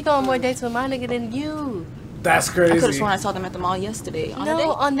 Yes, he go on more dates with my nigga than you. That's I could have crazy. sworn I saw them at the mall yesterday. On a date.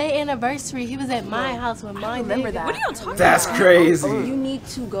 No, on their anniversary, he was at my house with my remember nigga. that. What are y'all talking That's about? crazy. You need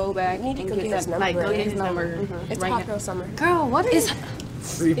to go back and go get get his that number. number. Like, go get his number. It's right hot now. girl summer. Girl, what is...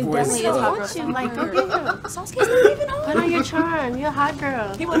 See, It boys. definitely is hot girl want you. summer. Like, go get him. Sasuke's not even home. Put on your charm. You're a hot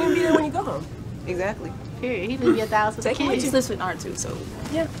girl. He won't even be there when you go home. Exactly. Period. He leave you at the house with the Take him. He kids. lives with Naruto, so.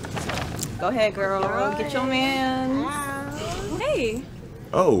 Yeah. Go ahead, girl. Get your man. Hey.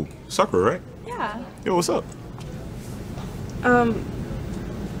 Oh, Sakura, right? Yeah. Yo, what's up?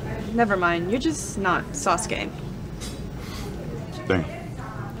 Never mind. You're just not Sasuke. Dang.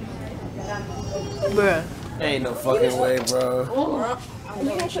 Bruh. Ain't no fucking way, bro.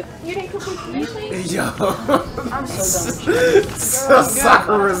 You didn't complete Yo. I'm so done.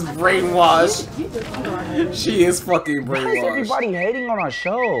 Sakura's brainwashed. She is fucking Why is brainwashed. everybody hating on our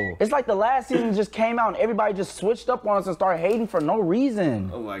show? It's like the last season just came out and everybody just switched up on us and started hating for no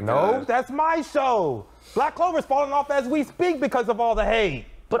reason. Oh my god. No, that's my show. Black Clover's falling off as we speak because of all the hate.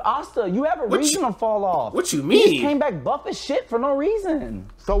 But Asta, you have a reason to fall off. What you He mean? just came back buff as shit for no reason.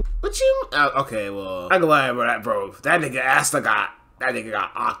 So what you? Okay, well, I ain't gonna lie, bro. That nigga Asta got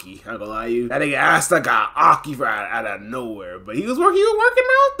Aki. I ain't gonna lie to you. That nigga Asta got Aki out of nowhere. But he was working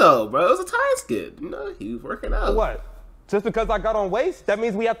out though, bro. It was a time skip. You know, he was working out. What? Just because I got on waist, that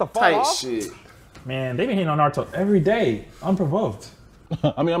means we have to fall Tight off? shit. Man, they been hitting on Naruto every day, unprovoked.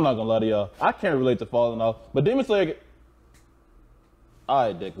 I mean, I'm not gonna lie to y'all. I can't relate to falling off, but Demon Slayer.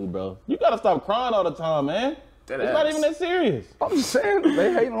 Alright, Deku, bro. You gotta stop crying all the time, man. It's not even that serious. I'm just saying,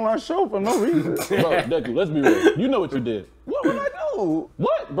 they hating on our show for no reason. Bro, Deku, let's be real. You know what you did. What would I do?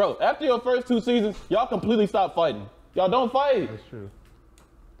 What? Bro, after your first 2 seasons, y'all completely stopped fighting. Y'all don't fight. That's true.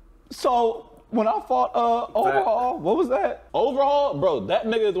 So, when I fought Overhaul, what was that? Overhaul? Bro, that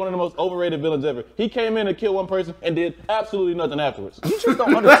nigga is one of the most overrated villains ever. He came in and killed one person and did absolutely nothing afterwards. You just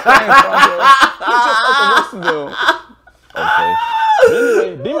don't understand, Sanjay. You just like the rest of them. Okay. But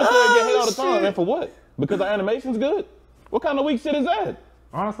anyway, Demon Slayer get hit all the time, and for what? Because the animation's good? What kind of weak shit is that?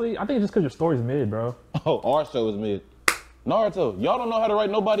 Honestly, I think it's just because your story's mid, bro. Oh, our show is mid. Naruto, y'all don't know how to write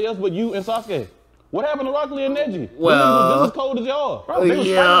nobody else but you and Sasuke. What happened to Rock Lee and Neji? Well, Them niggas was just as cold as y'all. Bro, they was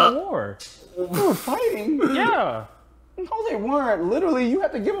fighting a war. We were fighting? Yeah. No, they weren't. Literally, you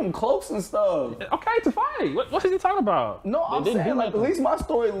had to give them cloaks and stuff. Okay, to fight. What is he talking about? No, I'm saying, like, at least my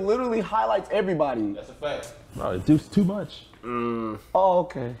story literally highlights everybody. That's a fact. Bro, it dude's too much. Oh,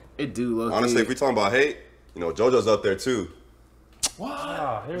 okay. It do look. Honestly, if we talking about hate, you know, JoJo's up there too.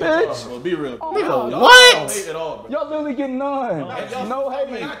 Wow, here we Bitch. go. Well, be real. Oh, Nigga, y'all what? Don't hate at all, bro. Y'all literally get none. No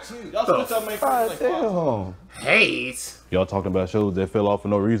hate. Y'all switch up main God damn. Hate? Y'all talking about shows that fell off for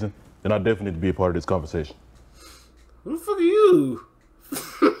no reason? Then I definitely need to be a part of this conversation. Who the fuck are you?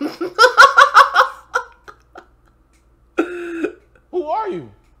 Who are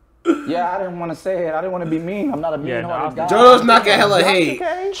you? Yeah, I didn't want to say it. I didn't want to be mean. I'm not a mean-hearted guy. JoJo's not getting hella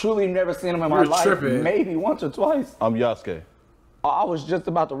hate. Truly never seen him in my You're life. tripping. Maybe once or twice. I'm Yasuke. I was just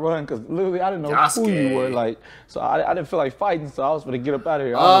about to run because literally I didn't know who you were. Like, so I didn't feel like fighting, so I was going to get up out of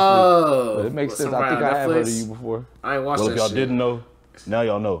here. Honestly. Oh. But it makes sense. I Somebody think on I have heard of Netflix? you before. I ain't watched Well, that if y'all shit. didn't know, now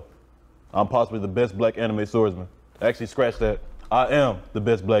y'all know. I'm possibly the best black anime swordsman. Actually, scratch that. I am the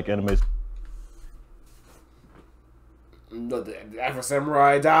best black anime. The Afro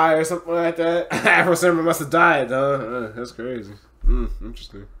Samurai died or something like that. Afro Samurai must have died, though. That's crazy.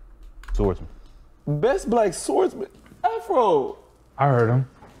 Interesting. Swordsman. Best black swordsman. Afro. I heard him.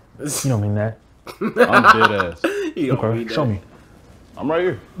 You don't mean that. I'm dead ass. You don't Okay, mean that. show me. I'm right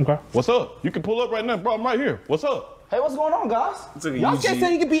here. Okay. What's up? You can pull up right now, bro. I'm right here. What's up? Hey, what's going on, guys? Y'all can't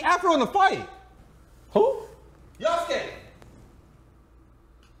say you can beat Afro in the fight. Who? Yasuke.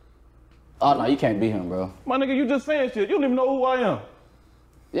 Oh, no, you can't beat him, bro. My nigga, you just saying shit. You don't even know who I am.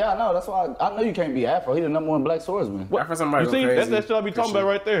 Yeah, I know. That's why I know you can't beat Afro. He the #1 black swordsman. Afro Samurai You go see, crazy. that's that shit I be talking about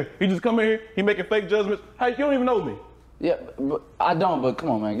right there. He just come in here, he making fake judgments. Hey, you don't even know me. Yeah, but I don't, but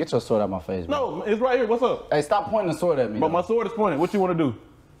come on, man. Get your sword out of my face, bro. No, it's right here. What's up? Hey, stop pointing the sword at me. But my sword is pointed. What you want to do?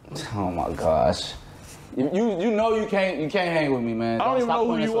 Oh, my gosh. You know you can't hang with me, man. I don't even Stop know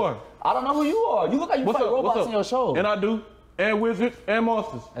who pointing you the sword. are. I don't know who you are. You look like you What's fight up? What's robots up? in your show. And I do. And wizards and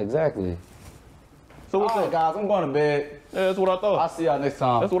monsters. Exactly. So what's All right, up? guys, I'm going to bed. Yeah, that's what I thought. I'll see y'all next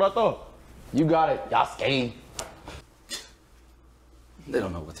time. That's what I thought. You got it. Y'all skating. They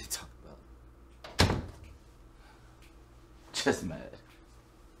don't know what they talk about. Just mad.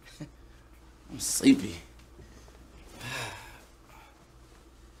 I'm sleepy.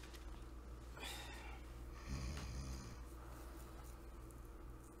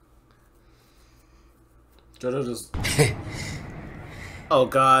 JoJo just. Oh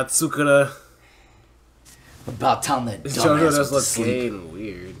God, Sukuna. About time that JoJo dumbass just was to looks sleep. gay and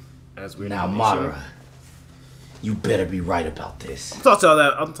weird. That's weird. Now, animation. Mara, you better be right about this. I'll talk to y'all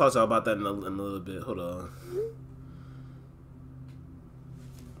that. I'll talk to y'all about that in a little bit. Hold on.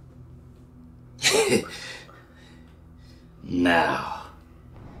 Now,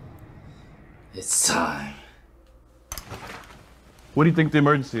 it's time. What do you think the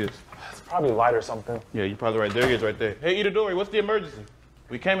emergency is? It's probably light or something. Yeah, you're probably right. There he is right there. Hey, Itadori, what's the emergency?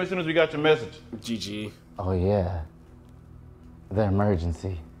 We came as soon as we got your message. GG. Oh, yeah. The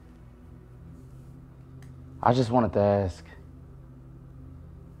emergency. I just wanted to ask,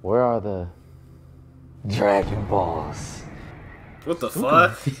 where are the Dragon Balls? What the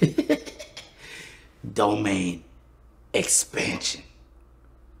fuck? Domain expansion.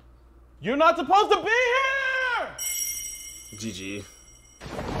 You're not supposed to be here! GG.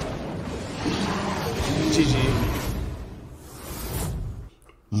 GG.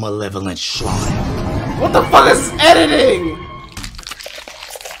 Malevolent Shrine. What the fuck is editing?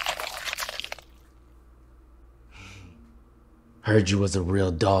 Heard you was a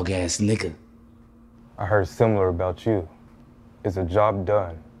real dog-ass nigga. I heard similar about you. Is the job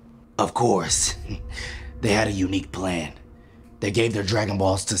done? Of course. They had a unique plan. They gave their Dragon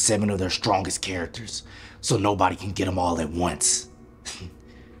Balls to 7 of their strongest characters, so nobody can get them all at once.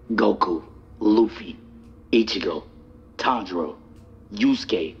 Goku, Luffy, Ichigo, Tanjiro,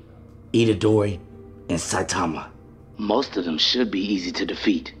 Yusuke, Itadori, and Saitama. Most of them should be easy to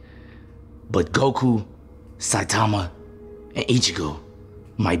defeat. But Goku, Saitama, and Ichigo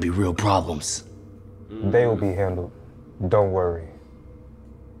might be real problems. They will be handled. Don't worry.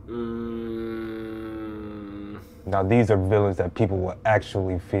 Now these are villains that people will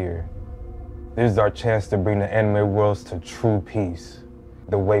actually fear. This is our chance to bring the anime worlds to true peace,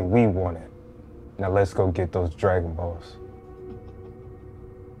 the way we want it. Now let's go get those Dragon Balls.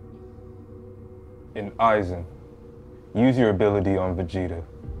 And Aizen, use your ability on Vegeta.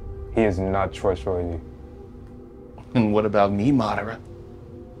 He is not trustworthy. And what about me, Madara?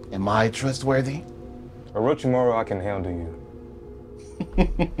 Am I trustworthy? Orochimaru, I can handle you.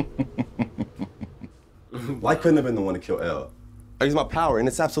 Light couldn't have been the one to kill L. I use my power, and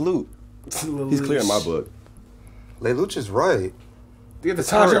it's absolute. He's clear in my book. Lelouch is right. Get the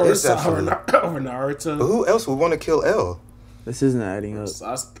power Tanjiro is absolute. over Naruto. But who else would want to kill L? This isn't adding up.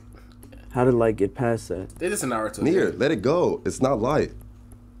 How did Light get past that? It is a Naruto. Nier, let it go. It's not Light.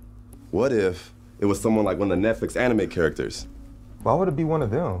 What if it was someone like one of the Netflix anime characters? Why would it be one of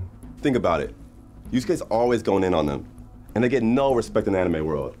them? Think about it. Yusuke's always going in on them, and they get no respect in the anime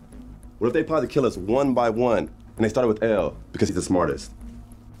world. What if they plotted to kill us one by one, and they started with L because he's the smartest?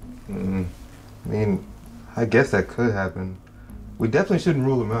 I mean, I guess that could happen. We definitely shouldn't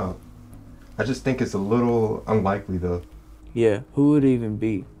rule him out. I just think it's a little unlikely, though. Yeah, who would it even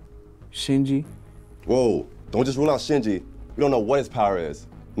be? Shinji? Whoa, don't just rule out Shinji. We don't know what his power is.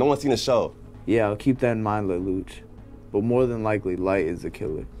 No one's seen the show. Yeah, I'll keep that in mind, Lelouch. But more than likely, Light is the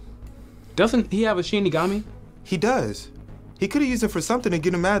killer. Doesn't he have a Shinigami? He does. He could have used it for something to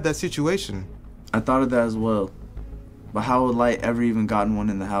get him out of that situation. I thought of that as well. But how would Light ever even gotten one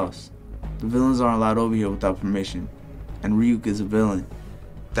in the house? The villains aren't allowed over here without permission. And Ryuk is a villain.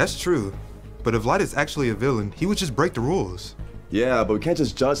 That's true. But if Light is actually a villain, he would just break the rules. Yeah, but we can't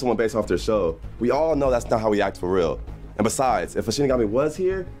just judge someone based off their show. We all know that's not how we act for real. And besides, if a Shinigami was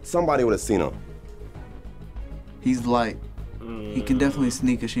here, somebody would have seen him. He's Light. He can definitely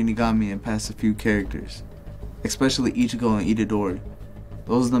sneak a Shinigami and pass a few characters. Especially Ichigo and Itadori.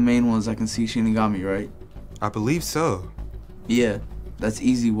 Those are the main ones I can see Shinigami, right? I believe so. Yeah, that's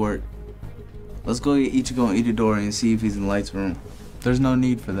easy work. Let's go get Ichigo and Itadori and see if he's in Light's room. There's no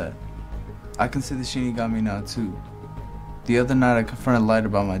need for that. I can see the Shinigami now too. The other night I confronted Light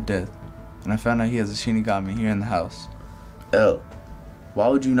about my death, and I found out he has a Shinigami here in the house. L, why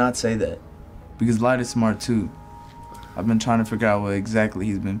would you not say that? Because Light is smart too. I've been trying to figure out what exactly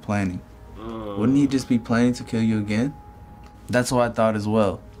he's been planning. Wouldn't he just be planning to kill you again? That's what I thought as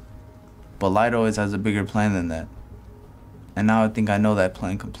well. But Light always has a bigger plan than that. And now I think I know that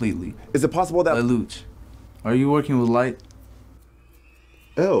plan completely. Is it possible that... Lelouch, are you working with Light?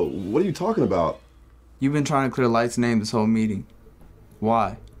 L, what are you talking about? You've been trying to clear Light's name this whole meeting.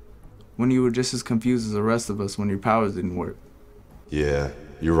 Why? When you were just as confused as the rest of us when your powers didn't work. Yeah,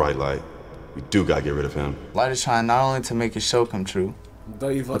 you're right, Light. We do gotta get rid of him. Light is trying not only to make his show come true,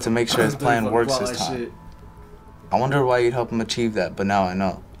 but to make sure his plan works this time. I wonder why you'd help him achieve that, but now I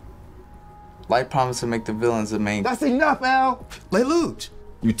know. Light promised to make the villains the main... That's enough, Al! Lelouch!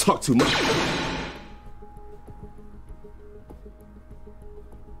 You talk too much.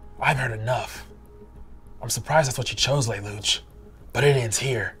 I've heard enough. I'm surprised that's what you chose, Lelouch. But it ends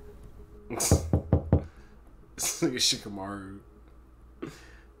here. Look at Shikamaru.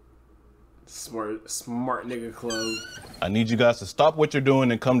 Smart nigga club. I need you guys to stop what you're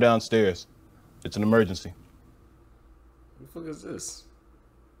doing and come downstairs. It's an emergency. Who the fuck is this?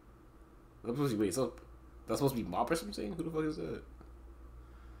 That's supposed to be, wait, so that's supposed to be Mop or something? Who the fuck is that?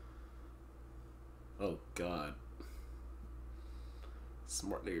 Oh god.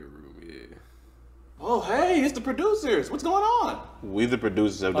 Smart nigga room, yeah. Oh, hey, it's the producers. What's going on? We, the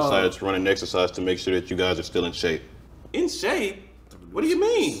producers, have decided to run an exercise to make sure that you guys are still in shape. In shape? What do you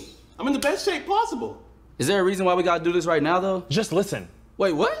mean? I'm in the best shape possible. Is there a reason why we gotta do this right now, though? Just listen.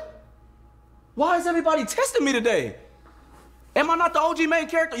 Wait, what? Why is everybody testing me today? Am I not the OG main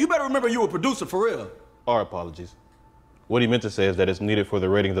character? You better remember you a producer for real. Our apologies. What he meant to say is that it's needed for the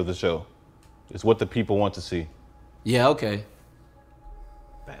ratings of the show. It's what the people want to see. Yeah, okay.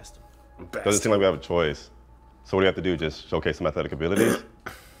 Bastard. Doesn't seem like we have a choice. So what do you have to do? Just showcase some athletic abilities?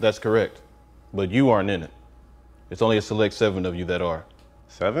 That's correct. But you aren't in it. It's only a select 7 of you that are.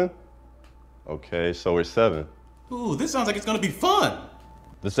 7? Okay, so we're 7. Ooh, this sounds like it's gonna be fun.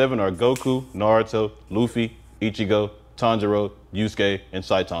 The 7 are Goku, Naruto, Luffy, Ichigo, Tanjiro, Yusuke, and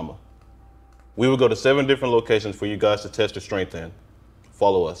Saitama. We will go to 7 different locations for you guys to test your strength in.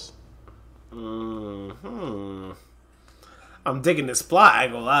 Follow us. I'm digging this plot, I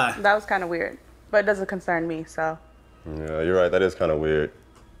ain't gonna lie. That was kind of weird, but it doesn't concern me, so. Yeah, you're right. That is kind of weird.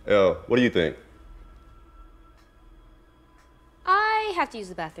 Yo, what do you think? I have to use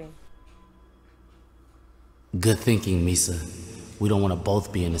the bathroom. Good thinking, Misa. We don't want to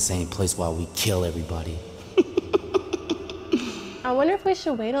both be in the same place while we kill everybody. I wonder if we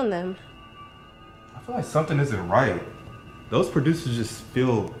should wait on them. I feel like something isn't right. Those producers just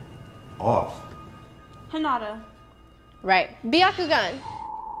feel off. Hinata. Right. Byakugan.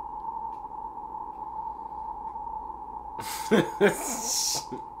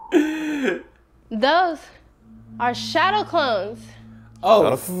 Those are shadow clones.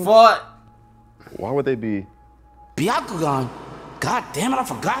 Oh, fuck. Why would they be? Byakugan? God damn it, I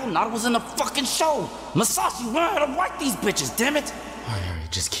forgot Hinata was in the fucking show. Masashi, learn how to write these bitches, damn it. All right,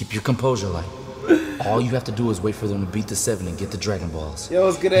 just keep your composure, like. All you have to do is wait for them to beat the 7 and get the Dragon Balls. Yo,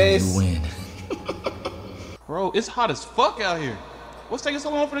 it's good ace. You win. Bro, it's hot as fuck out here. What's taking so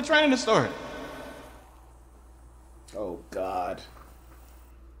long for the training to start? Oh, God.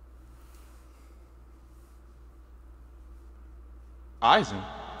 Aizen?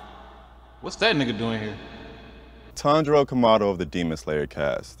 What's that nigga doing here? Tanjiro Kamado of the Demon Slayer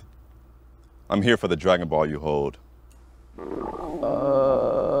cast. I'm here for the Dragon Ball you hold.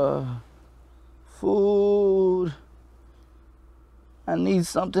 Food. I need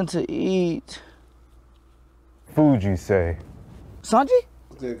something to eat. Food, you say? Sanji?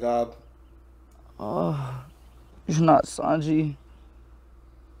 Good God. It's not Sanji.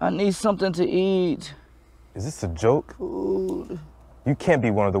 I need something to eat. Is this a joke? Food. You can't be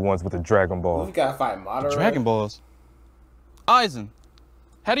one of the ones with the Dragon Ball. We gotta fight Madara. Dragon Balls? Aizen,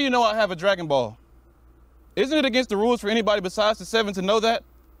 how do you know I have a Dragon Ball? Isn't it against the rules for anybody besides the 7 to know that?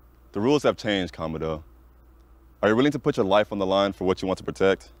 The rules have changed, Kamado. Are you willing to put your life on the line for what you want to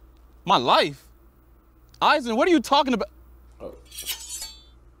protect? My life? Aizen, what are you talking about?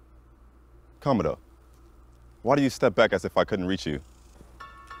 Kamado, why do you step back as if I couldn't reach you?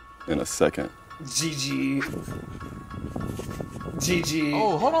 In a second. GG. GG.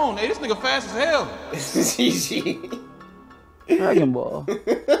 Oh, hold on, hey, this nigga fast as hell. GG. Dragon Ball. I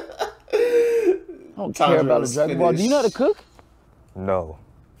don't care about a Dragon Ball. Do you know how to cook? No.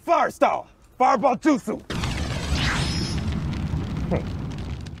 Firestar! Fireball Jutsu!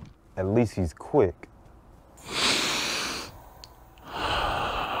 At least he's quick.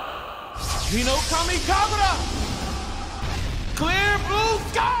 Hino Kami Kabura! Clear blue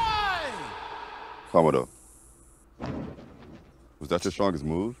sky! Kamado, was that your strongest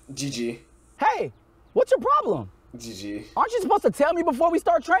move? GG. Hey, what's your problem? GG. Aren't you supposed to tell me before we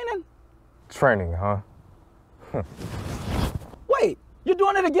start training? Training, huh? Wait, you're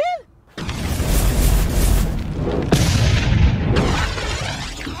doing it again?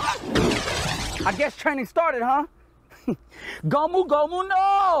 I guess training started, huh? Gomu Gomu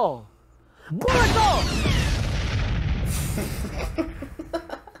no! Bullet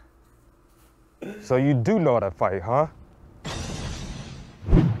So you do know how to fight, huh?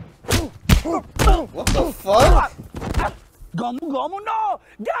 What the fuck? Gomu Gomu no!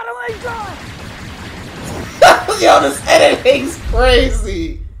 Got him, Lisa! Yo, this editing's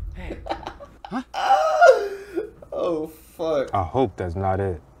crazy. Oh, fuck. I hope that's not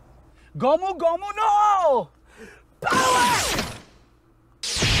it. Gomu Gomu no! Power!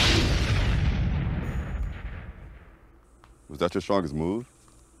 Was that your strongest move?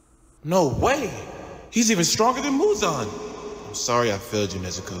 No way! He's even stronger than Muzan. I'm sorry I failed you,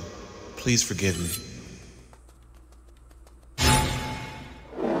 Nezuko. Please forgive me.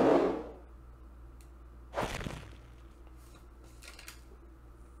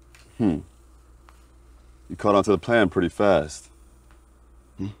 You caught on to the plan pretty fast.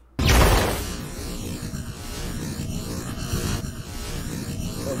 Where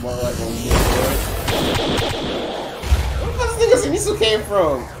the fuck this nigga Zenitsu came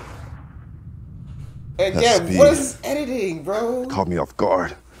from? Again, what is this editing, bro? Caught me off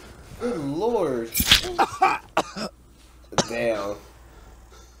guard. Good lord. Damn.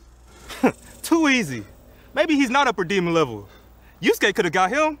 Too easy. Maybe he's not upper demon level. Yusuke could have got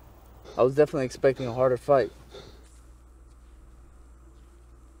him. I was definitely expecting a harder fight.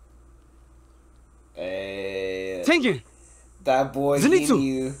 Hey. Tengen! That boy Zenitsu!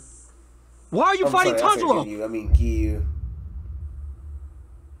 Ginyu. Why are you fighting Tanjiro? I mean Giyu.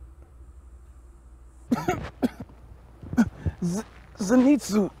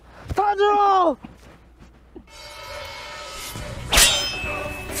 Zenitsu! Tanjiro!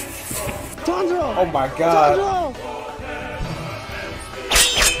 Tanjiro! Oh my god. Tanjiro!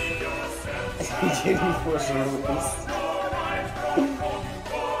 He gave me force release.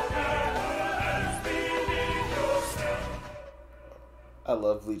 I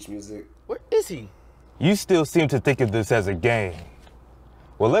love Bleach music. Where is he? You still seem to think of this as a game.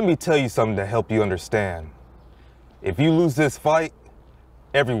 Well, let me tell you something to help you understand. If you lose this fight,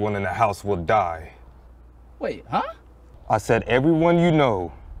 everyone in the house will die. Wait, huh? I said everyone you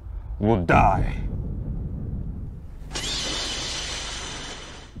know will die.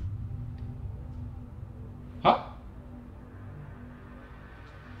 Huh?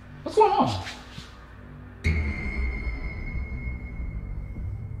 What's going on?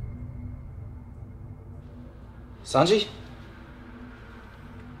 Sanji?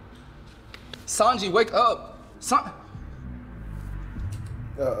 Sanji, wake up!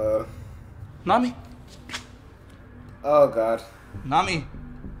 Nami? Oh god. Nami!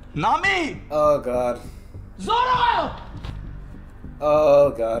 Nami! Oh god. Zoro!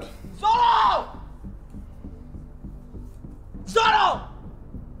 Oh god. Zoro! Zoro!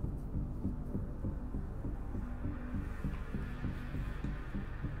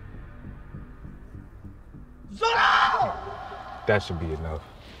 Zoro! That should be enough.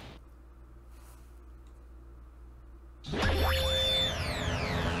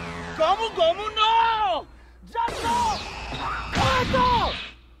 Gomu Gomu no! Jato! Kato!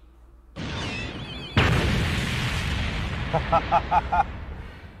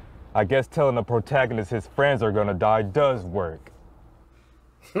 I guess telling the protagonist his friends are gonna die does work.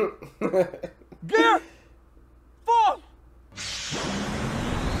 Gear! Fall!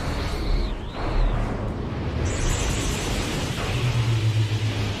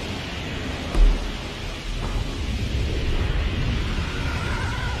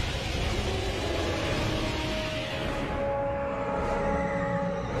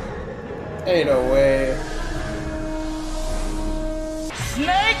 Ain't no way.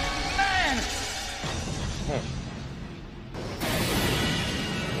 Snake Man!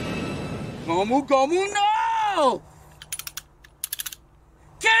 Gomu Gomu no!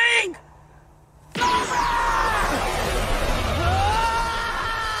 King!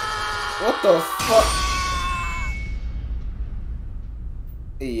 What the fuck?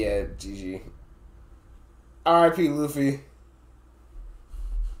 Yeah, GG. R.I.P. Luffy.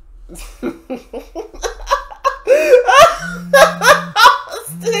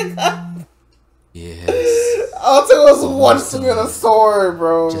 Yes. All it took was one swing of the sword,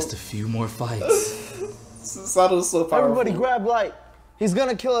 bro. Just a few more fights. Sato's so powerful. Everybody grab Light. He's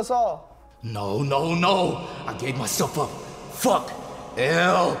gonna kill us all. No, no, no. I gave myself up. Fuck.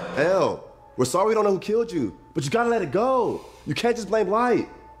 L. L, we're sorry we don't know who killed you, but you gotta let it go. You can't just blame Light.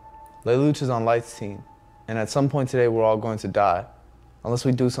 Lelouch is on Light's team, and at some point today we're all going to die. Unless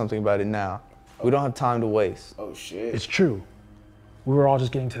we do something about it now. We don't have time to waste. Oh shit. It's true. We were all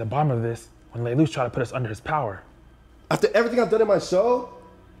just getting to the bottom of this when Lelouch tried to put us under his power. After everything I've done in my show,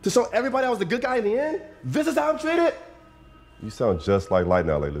 to show everybody I was the good guy in the end, this is how I'm treated? You sound just like Light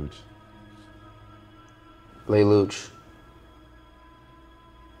now, Lelouch. Lelouch.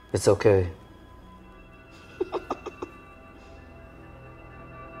 It's okay.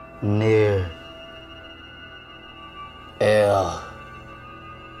 Near. L.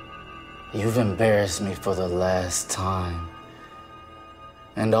 You've embarrassed me for the last time.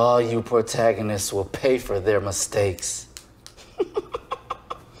 And all you protagonists will pay for their mistakes.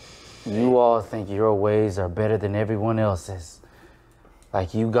 You all think your ways are better than everyone else's.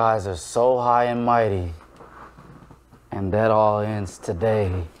 Like you guys are so high and mighty. And that all ends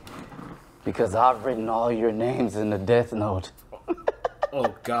today. Because I've written all your names in the Death Note.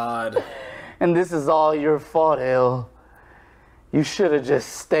 Oh God. And this is all your fault, L. You should have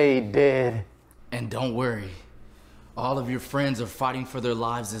just stayed dead. And don't worry. All of your friends are fighting for their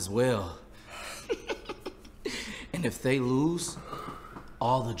lives as well. And if they lose,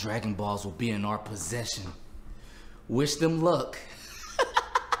 all the Dragon Balls will be in our possession. Wish them luck.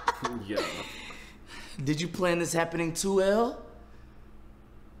 Yeah. Did you plan this happening too, L?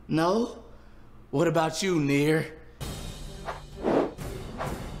 No? What about you, Nier?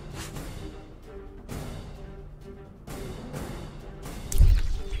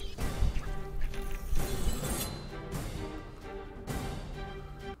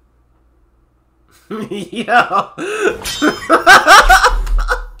 Yo.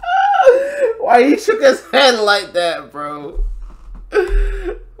 Why he shook his head like that, bro?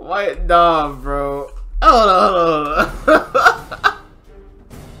 Why? Nah, bro. Hold on.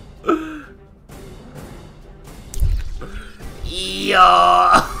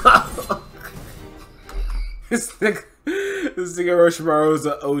 Yo. This This nigga Orochimaru is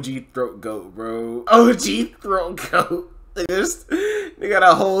an OG throat goat, bro. OG throat goat. They got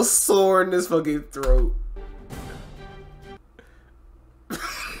a whole sore in his fucking throat.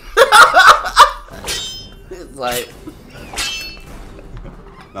 It's like,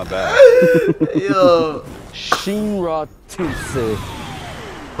 not bad. yo, Shinra Tensei.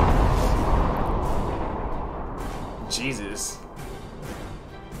 Jesus.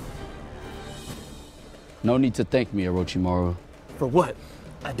 No need to thank me, Orochimaru. For what?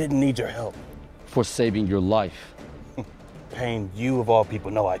 I didn't need your help. For saving your life. Pain, you of all people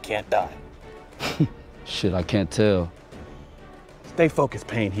know I can't die. Shit, I can't tell. Stay focused,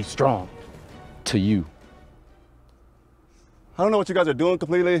 Pain. He's strong. To you. I don't know what you guys are doing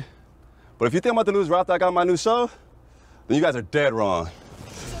completely, but if you think I'm about to lose right after I got my new show, then you guys are dead wrong.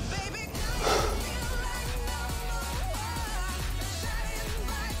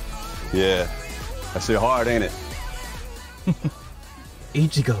 Yeah, that shit hard, ain't it?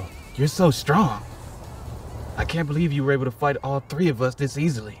 Ichigo, you're so strong. I can't believe you were able to fight all three of us this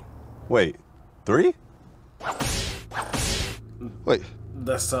easily. Wait, 3? Wait.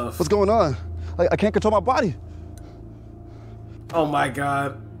 That's tough. What's going on? I can't control my body. Oh my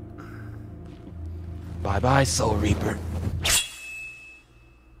god. Bye-bye, Soul Reaper.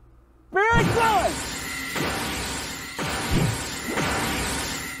 Very good!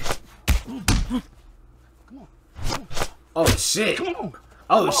 Oh shit.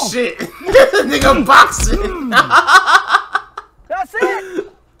 Oh shit. Nigga boxing. That's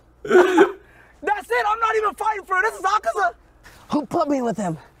it! That's it! I'm not even fighting for it. This is Akaza! Who put me with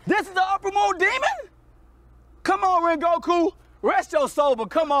him? This is the upper moon demon? Come on, Rengoku. Rest your soul, but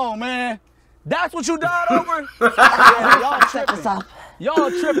come on, man. That's what you died over? Yeah, y'all tripping.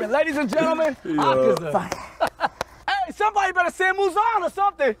 Y'all tripping. Ladies and gentlemen, Akaza. Hey, somebody better send Muzan or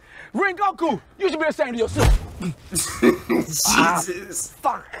something. Rengoku, you should be ashamed of yourself. Jesus.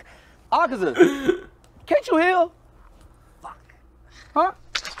 Fuck. Akaza, can't you heal? Fuck. Huh?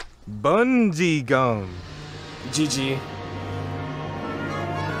 Bungee gum. GG.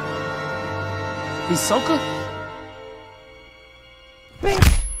 Hisoka?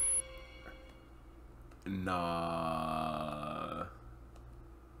 Nah.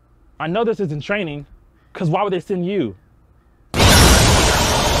 I know this isn't training, because why would they send you?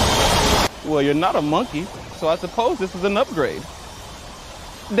 Well, you're not a monkey, so I suppose this is an upgrade.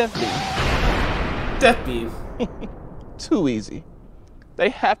 Death Beam. Death Beam. Too easy. They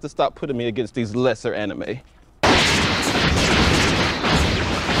have to stop putting me against these lesser anime.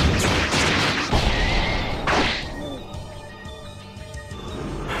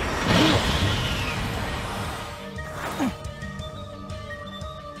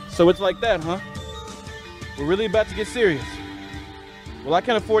 So it's like that, huh? We're really about to get serious. Well, I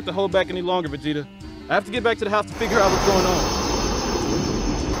can't afford to hold back any longer, Vegeta. I have to get back to the house to figure out what's going on.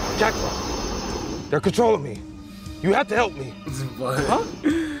 Jackpot. They're controlling me. You have to help me. Huh?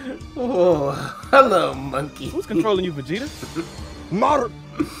 Oh, hello, monkey. Who's controlling you, Vegeta?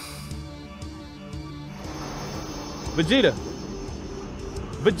 Vegeta.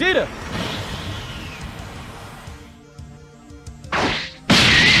 Vegeta.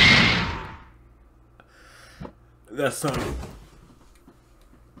 That's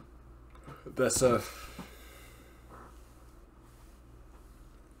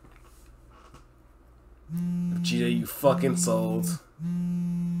Vegeta, you fucking sold.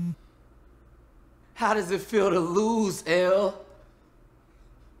 How does it feel to lose, L?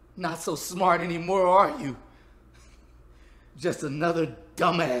 Not so smart anymore, are you? Just another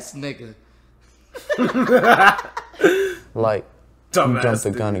dumbass nigga. Like, Dumbass you jumped the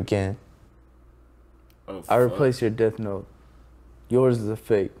nigga. gun again. Oh, I replaced your death note. Yours is a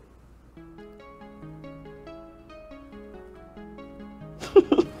fake.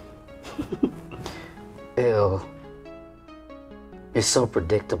 Ew. You're so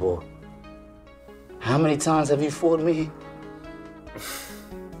predictable. How many times have you fooled me?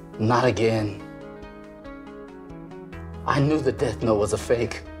 Not again. I knew the death note was a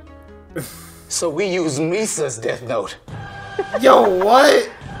fake. So we used Misa's death note. Yo, what?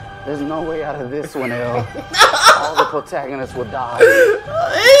 There's no way out of this one, L. All the protagonists will die.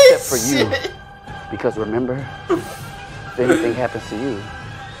 Except for you. Because remember, if anything happens to you,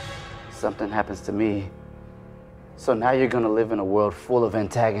 something happens to me. So now you're gonna live in a world full of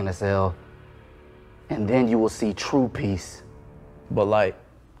antagonists, L. And then you will see true peace. But like,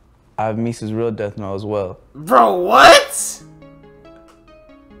 I have Misa's real death note as well. Bro, what?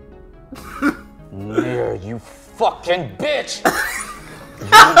 Mir, you fucking bitch! You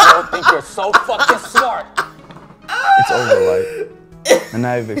don't think you're so fucking smart. It's over, like. And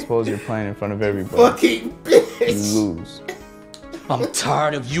now you've exposed your plan in front of everybody. Fucking bitch. You lose. I'm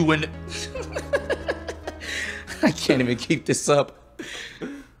tired of you and... I can't even keep this up.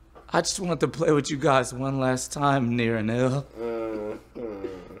 I just wanted to play with you guys one last time, Near and Ill.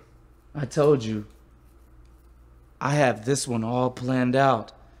 I told you, I have this one all planned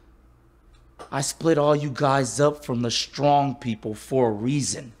out. I split all you guys up from the strong people for a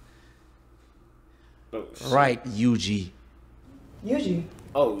reason. Oh, right, Yuji. Yuji?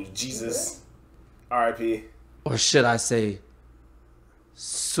 Oh, Jesus. R.I.P. Or should I say,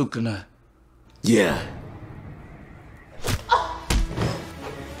 Sukuna. Yeah.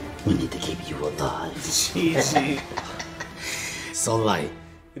 We need to keep you alive. GG. So, Light,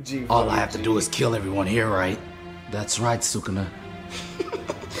 all I have to do is kill everyone here, right? That's right, Sukuna.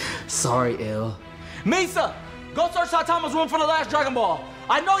 Sorry, Ill. Misa! Go search Saitama's room for the last Dragon Ball.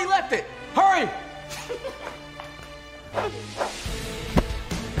 I know he left it. Hurry!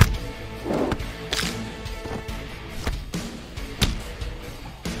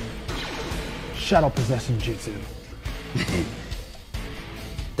 Shadow possession jutsu.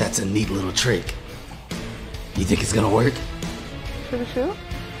 That's a neat little trick. You think it's gonna work? Shoot a shoot?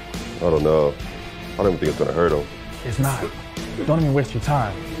 I don't know. I don't even think it's gonna hurt him. It's not. Don't even waste your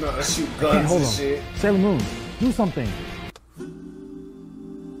time. No, shoot Hey, guns hold and on. shit. Sailor Moon, do something.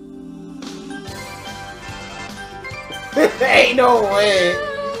 Ain't no way.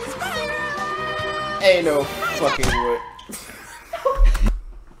 Ain't no fucking way.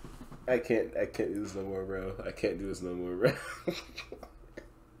 I can't do this no more, bro. I can't do this no more, bro.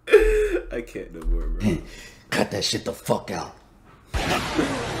 I can't no more, bro. Cut that shit the fuck out.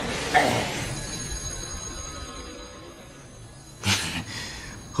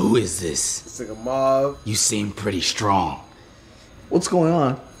 Who is this? It's like a mob. You seem pretty strong. What's going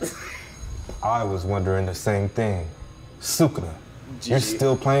on? I was wondering the same thing. Sukuna, you're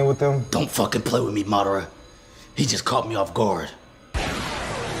still playing with them? Don't fucking play with me, Madara. He just caught me off guard.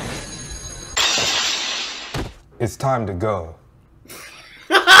 It's time to go.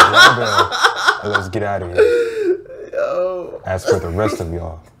 Grab her and let's get out of here. Yo. As for the rest of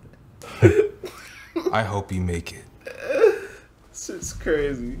y'all, I hope you make it. This shit's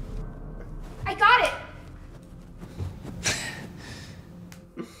crazy. I got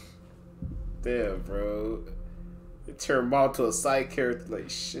it. Damn, bro. It turned Mom to a side character like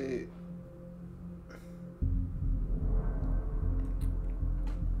shit.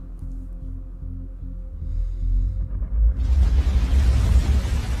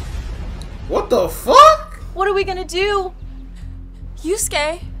 What the fuck? What are we gonna do?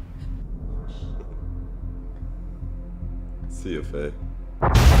 Yusuke? See you, Faye.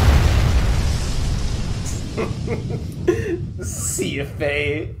 See you,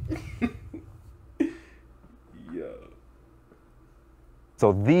 Faye. Yo.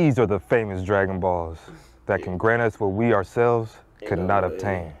 So these are the famous Dragon Balls that can grant us what we ourselves could not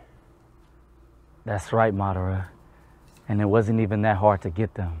obtain. That's right, Madara. And it wasn't even that hard to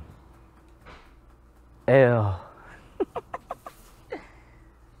get them. L.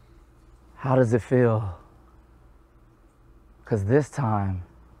 How does it feel? Because this time,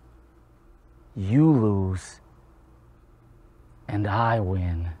 you lose and I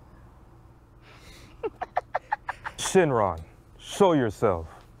win. Shinron, show yourself.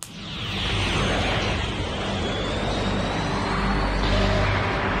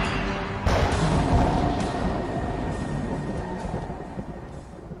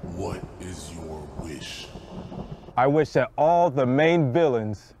 What is your wish? I wish that all the main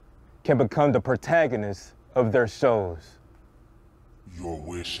villains can become the protagonists of their shows. Your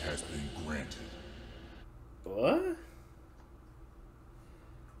wish has been granted. What?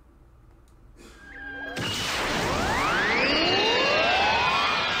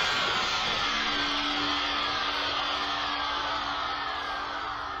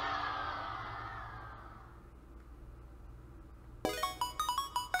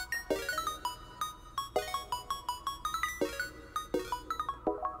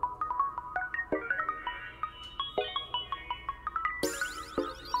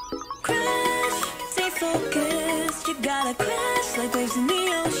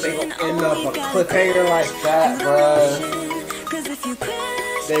 They gonna end up a cliffhanger like that, bro.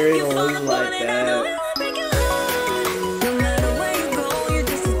 They really gonna leave like that.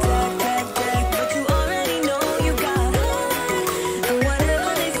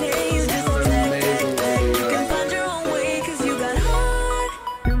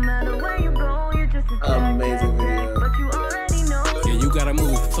 Amazing video. Yeah, you gotta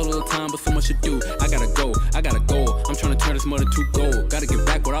move. So little time, but so much to do. I gotta go. I gotta go. I'm trying to turn this mother to gold. Gotta get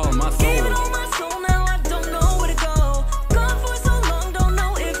back with all of my soul.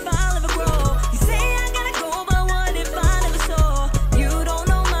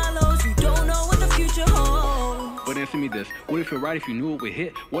 answer me this. Would it feel right if you knew it would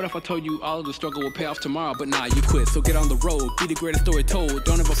hit? What if I told you all of the struggle would pay off tomorrow? But nah, you quit. So get on the road. Be the greatest story told.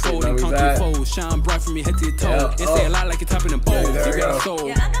 Don't ever fold and conquer your foes. Shine bright from your head to your toe. It say a lot like you're tapping in bold. You got a soul. So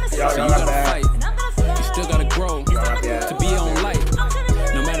you gotta fight. You still gotta grow. To be on light.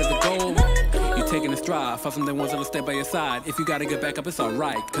 No matter the goal, you taking a stride. For something ones that'll stay by your side. If you gotta get back up, it's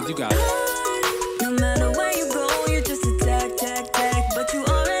alright. Cause you got. No matter where you go, you just attack, tack, tack. But you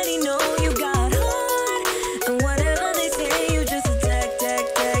already know you got heart. And whatever they say, you just attack, tack,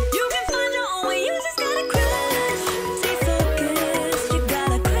 tack. You can find your own way, you just gotta crash. Stay focused, you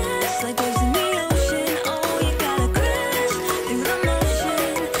gotta crash. Like waves in the ocean, oh, you gotta crash through the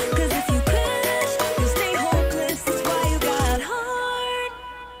motion. Cause if you crash, you stay hopeless. That's why you got heart.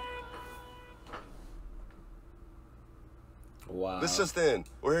 Wow. This just in.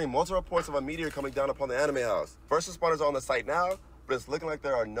 We're hearing multiple reports of a meteor coming down upon the anime house. First responders are on the site now, but it's looking like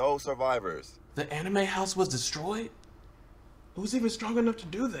there are no survivors. The anime house was destroyed? Who's even strong enough to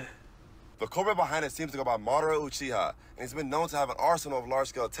do that? The culprit behind it seems to go by Madara Uchiha, and he's been known to have an arsenal of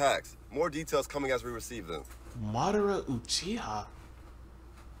large-scale attacks. More details coming as we receive them. Madara Uchiha?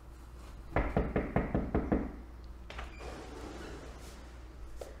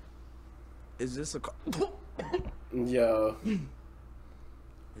 Is this a Yo.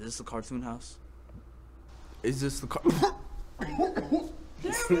 Is this the cartoon house? Is this the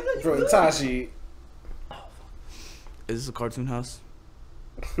Bro, Tashi. Is this a cartoon house?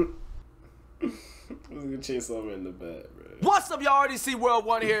 I'm gonna chase something in the bed, bro. What's up, y'all? RDC World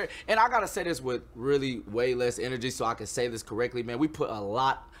 1 here, and I gotta say this with really way less energy so I can say this correctly, man. We put a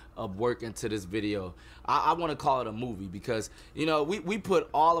lot of work into this video. I want to call it a movie because, you know, we put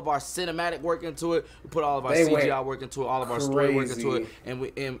all of our cinematic work into it, we put all of our CGI work into it, all of our story work into it,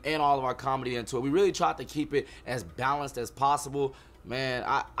 and all of our comedy into it. We really tried to keep it as balanced as possible. Man,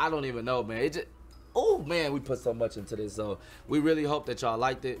 I don't even know, man. It just, oh man, we put so much into this, so we really hope that y'all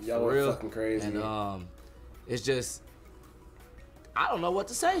liked it. Y'all were fucking crazy. And it's just, I don't know what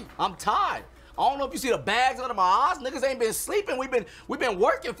to say. I'm tired. I don't know if you see the bags under my eyes. Niggas ain't been sleeping. We've been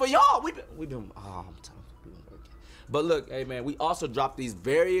working for y'all. We've been I'm tired. We've been working. But look, hey man, we also dropped these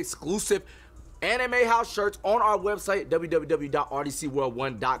very exclusive Anime House shirts on our website,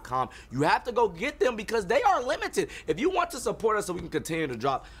 www.rdcworld1.com. You have to go get them because they are limited. If you want to support us so we can continue to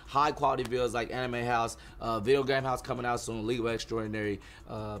drop high quality videos like Anime House, Video Game House coming out soon, League of Extraordinary,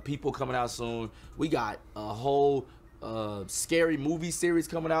 People coming out soon. We got a whole scary movie series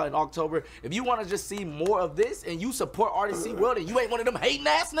coming out in October. If you want to just see more of this and you support RDC World and you ain't one of them hating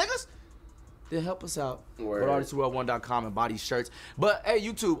ass niggas, then help us out. Go to RDCWorld1.com and buy these shirts. But hey,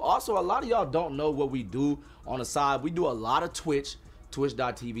 YouTube, also a lot of y'all don't know what we do on the side. We do a lot of Twitch,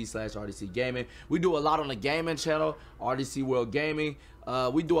 twitch.tv/RDC Gaming. We do a lot on the gaming channel, RDC World Gaming.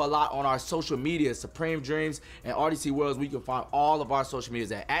 We do a lot on our social media, Supreme Dreams and RDC Worlds. We can find all of our social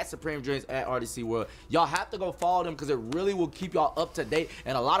medias at Supreme Dreams, at RDC World. Y'all have to go follow them because it really will keep y'all up to date.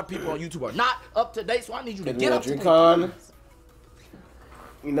 And a lot of people on YouTube are not up to date, so I need you to get up to date.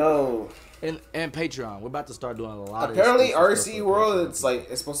 You know. And Patreon. We're about to start doing a lot apparently, of RC World, it's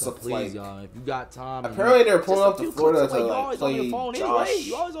supposed so to please, y'all, if you got time. Apparently, they're pulling up to Florida to like play on your phone Josh. Anyway.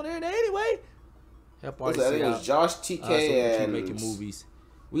 You always on the internet anyway. Help RDC I think it was Josh, TK, so we can and keep making movies.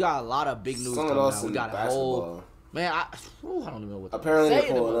 We got a lot of big news coming out. We got a whole man. I don't even know what. Apparently, they're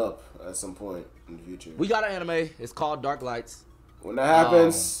pulling up at some point in the future. We got an anime. It's called Dark Lights. When that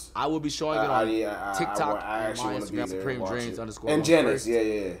happens, I will be showing it on TikTok and my Instagram, Supreme Dreams _ and Janice.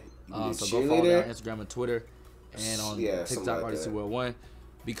 Yeah. So go follow me on Instagram and Twitter, and on TikTok, RDC World 1,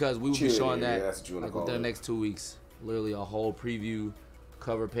 because we will be showing that like within the next 2 weeks. Literally a whole preview,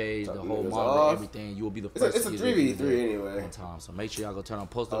 cover page, the whole model, everything. You will be the first. It's a 3v3 anyway. On time, so make sure y'all go turn on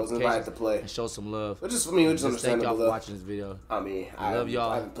post notifications and show some love. Which is for me, which is understandable. Thank y'all for watching this video. I mean, I love y'all.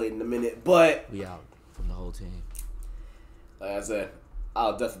 I haven't played in a minute, but we out from the whole team. Like I said,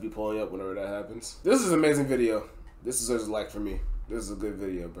 I'll definitely be pulling up whenever that happens. This is an amazing video. This is a like for me. This is a good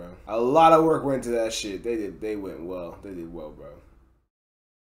video, bro. A lot of work went into that shit. They went well. They did well, bro.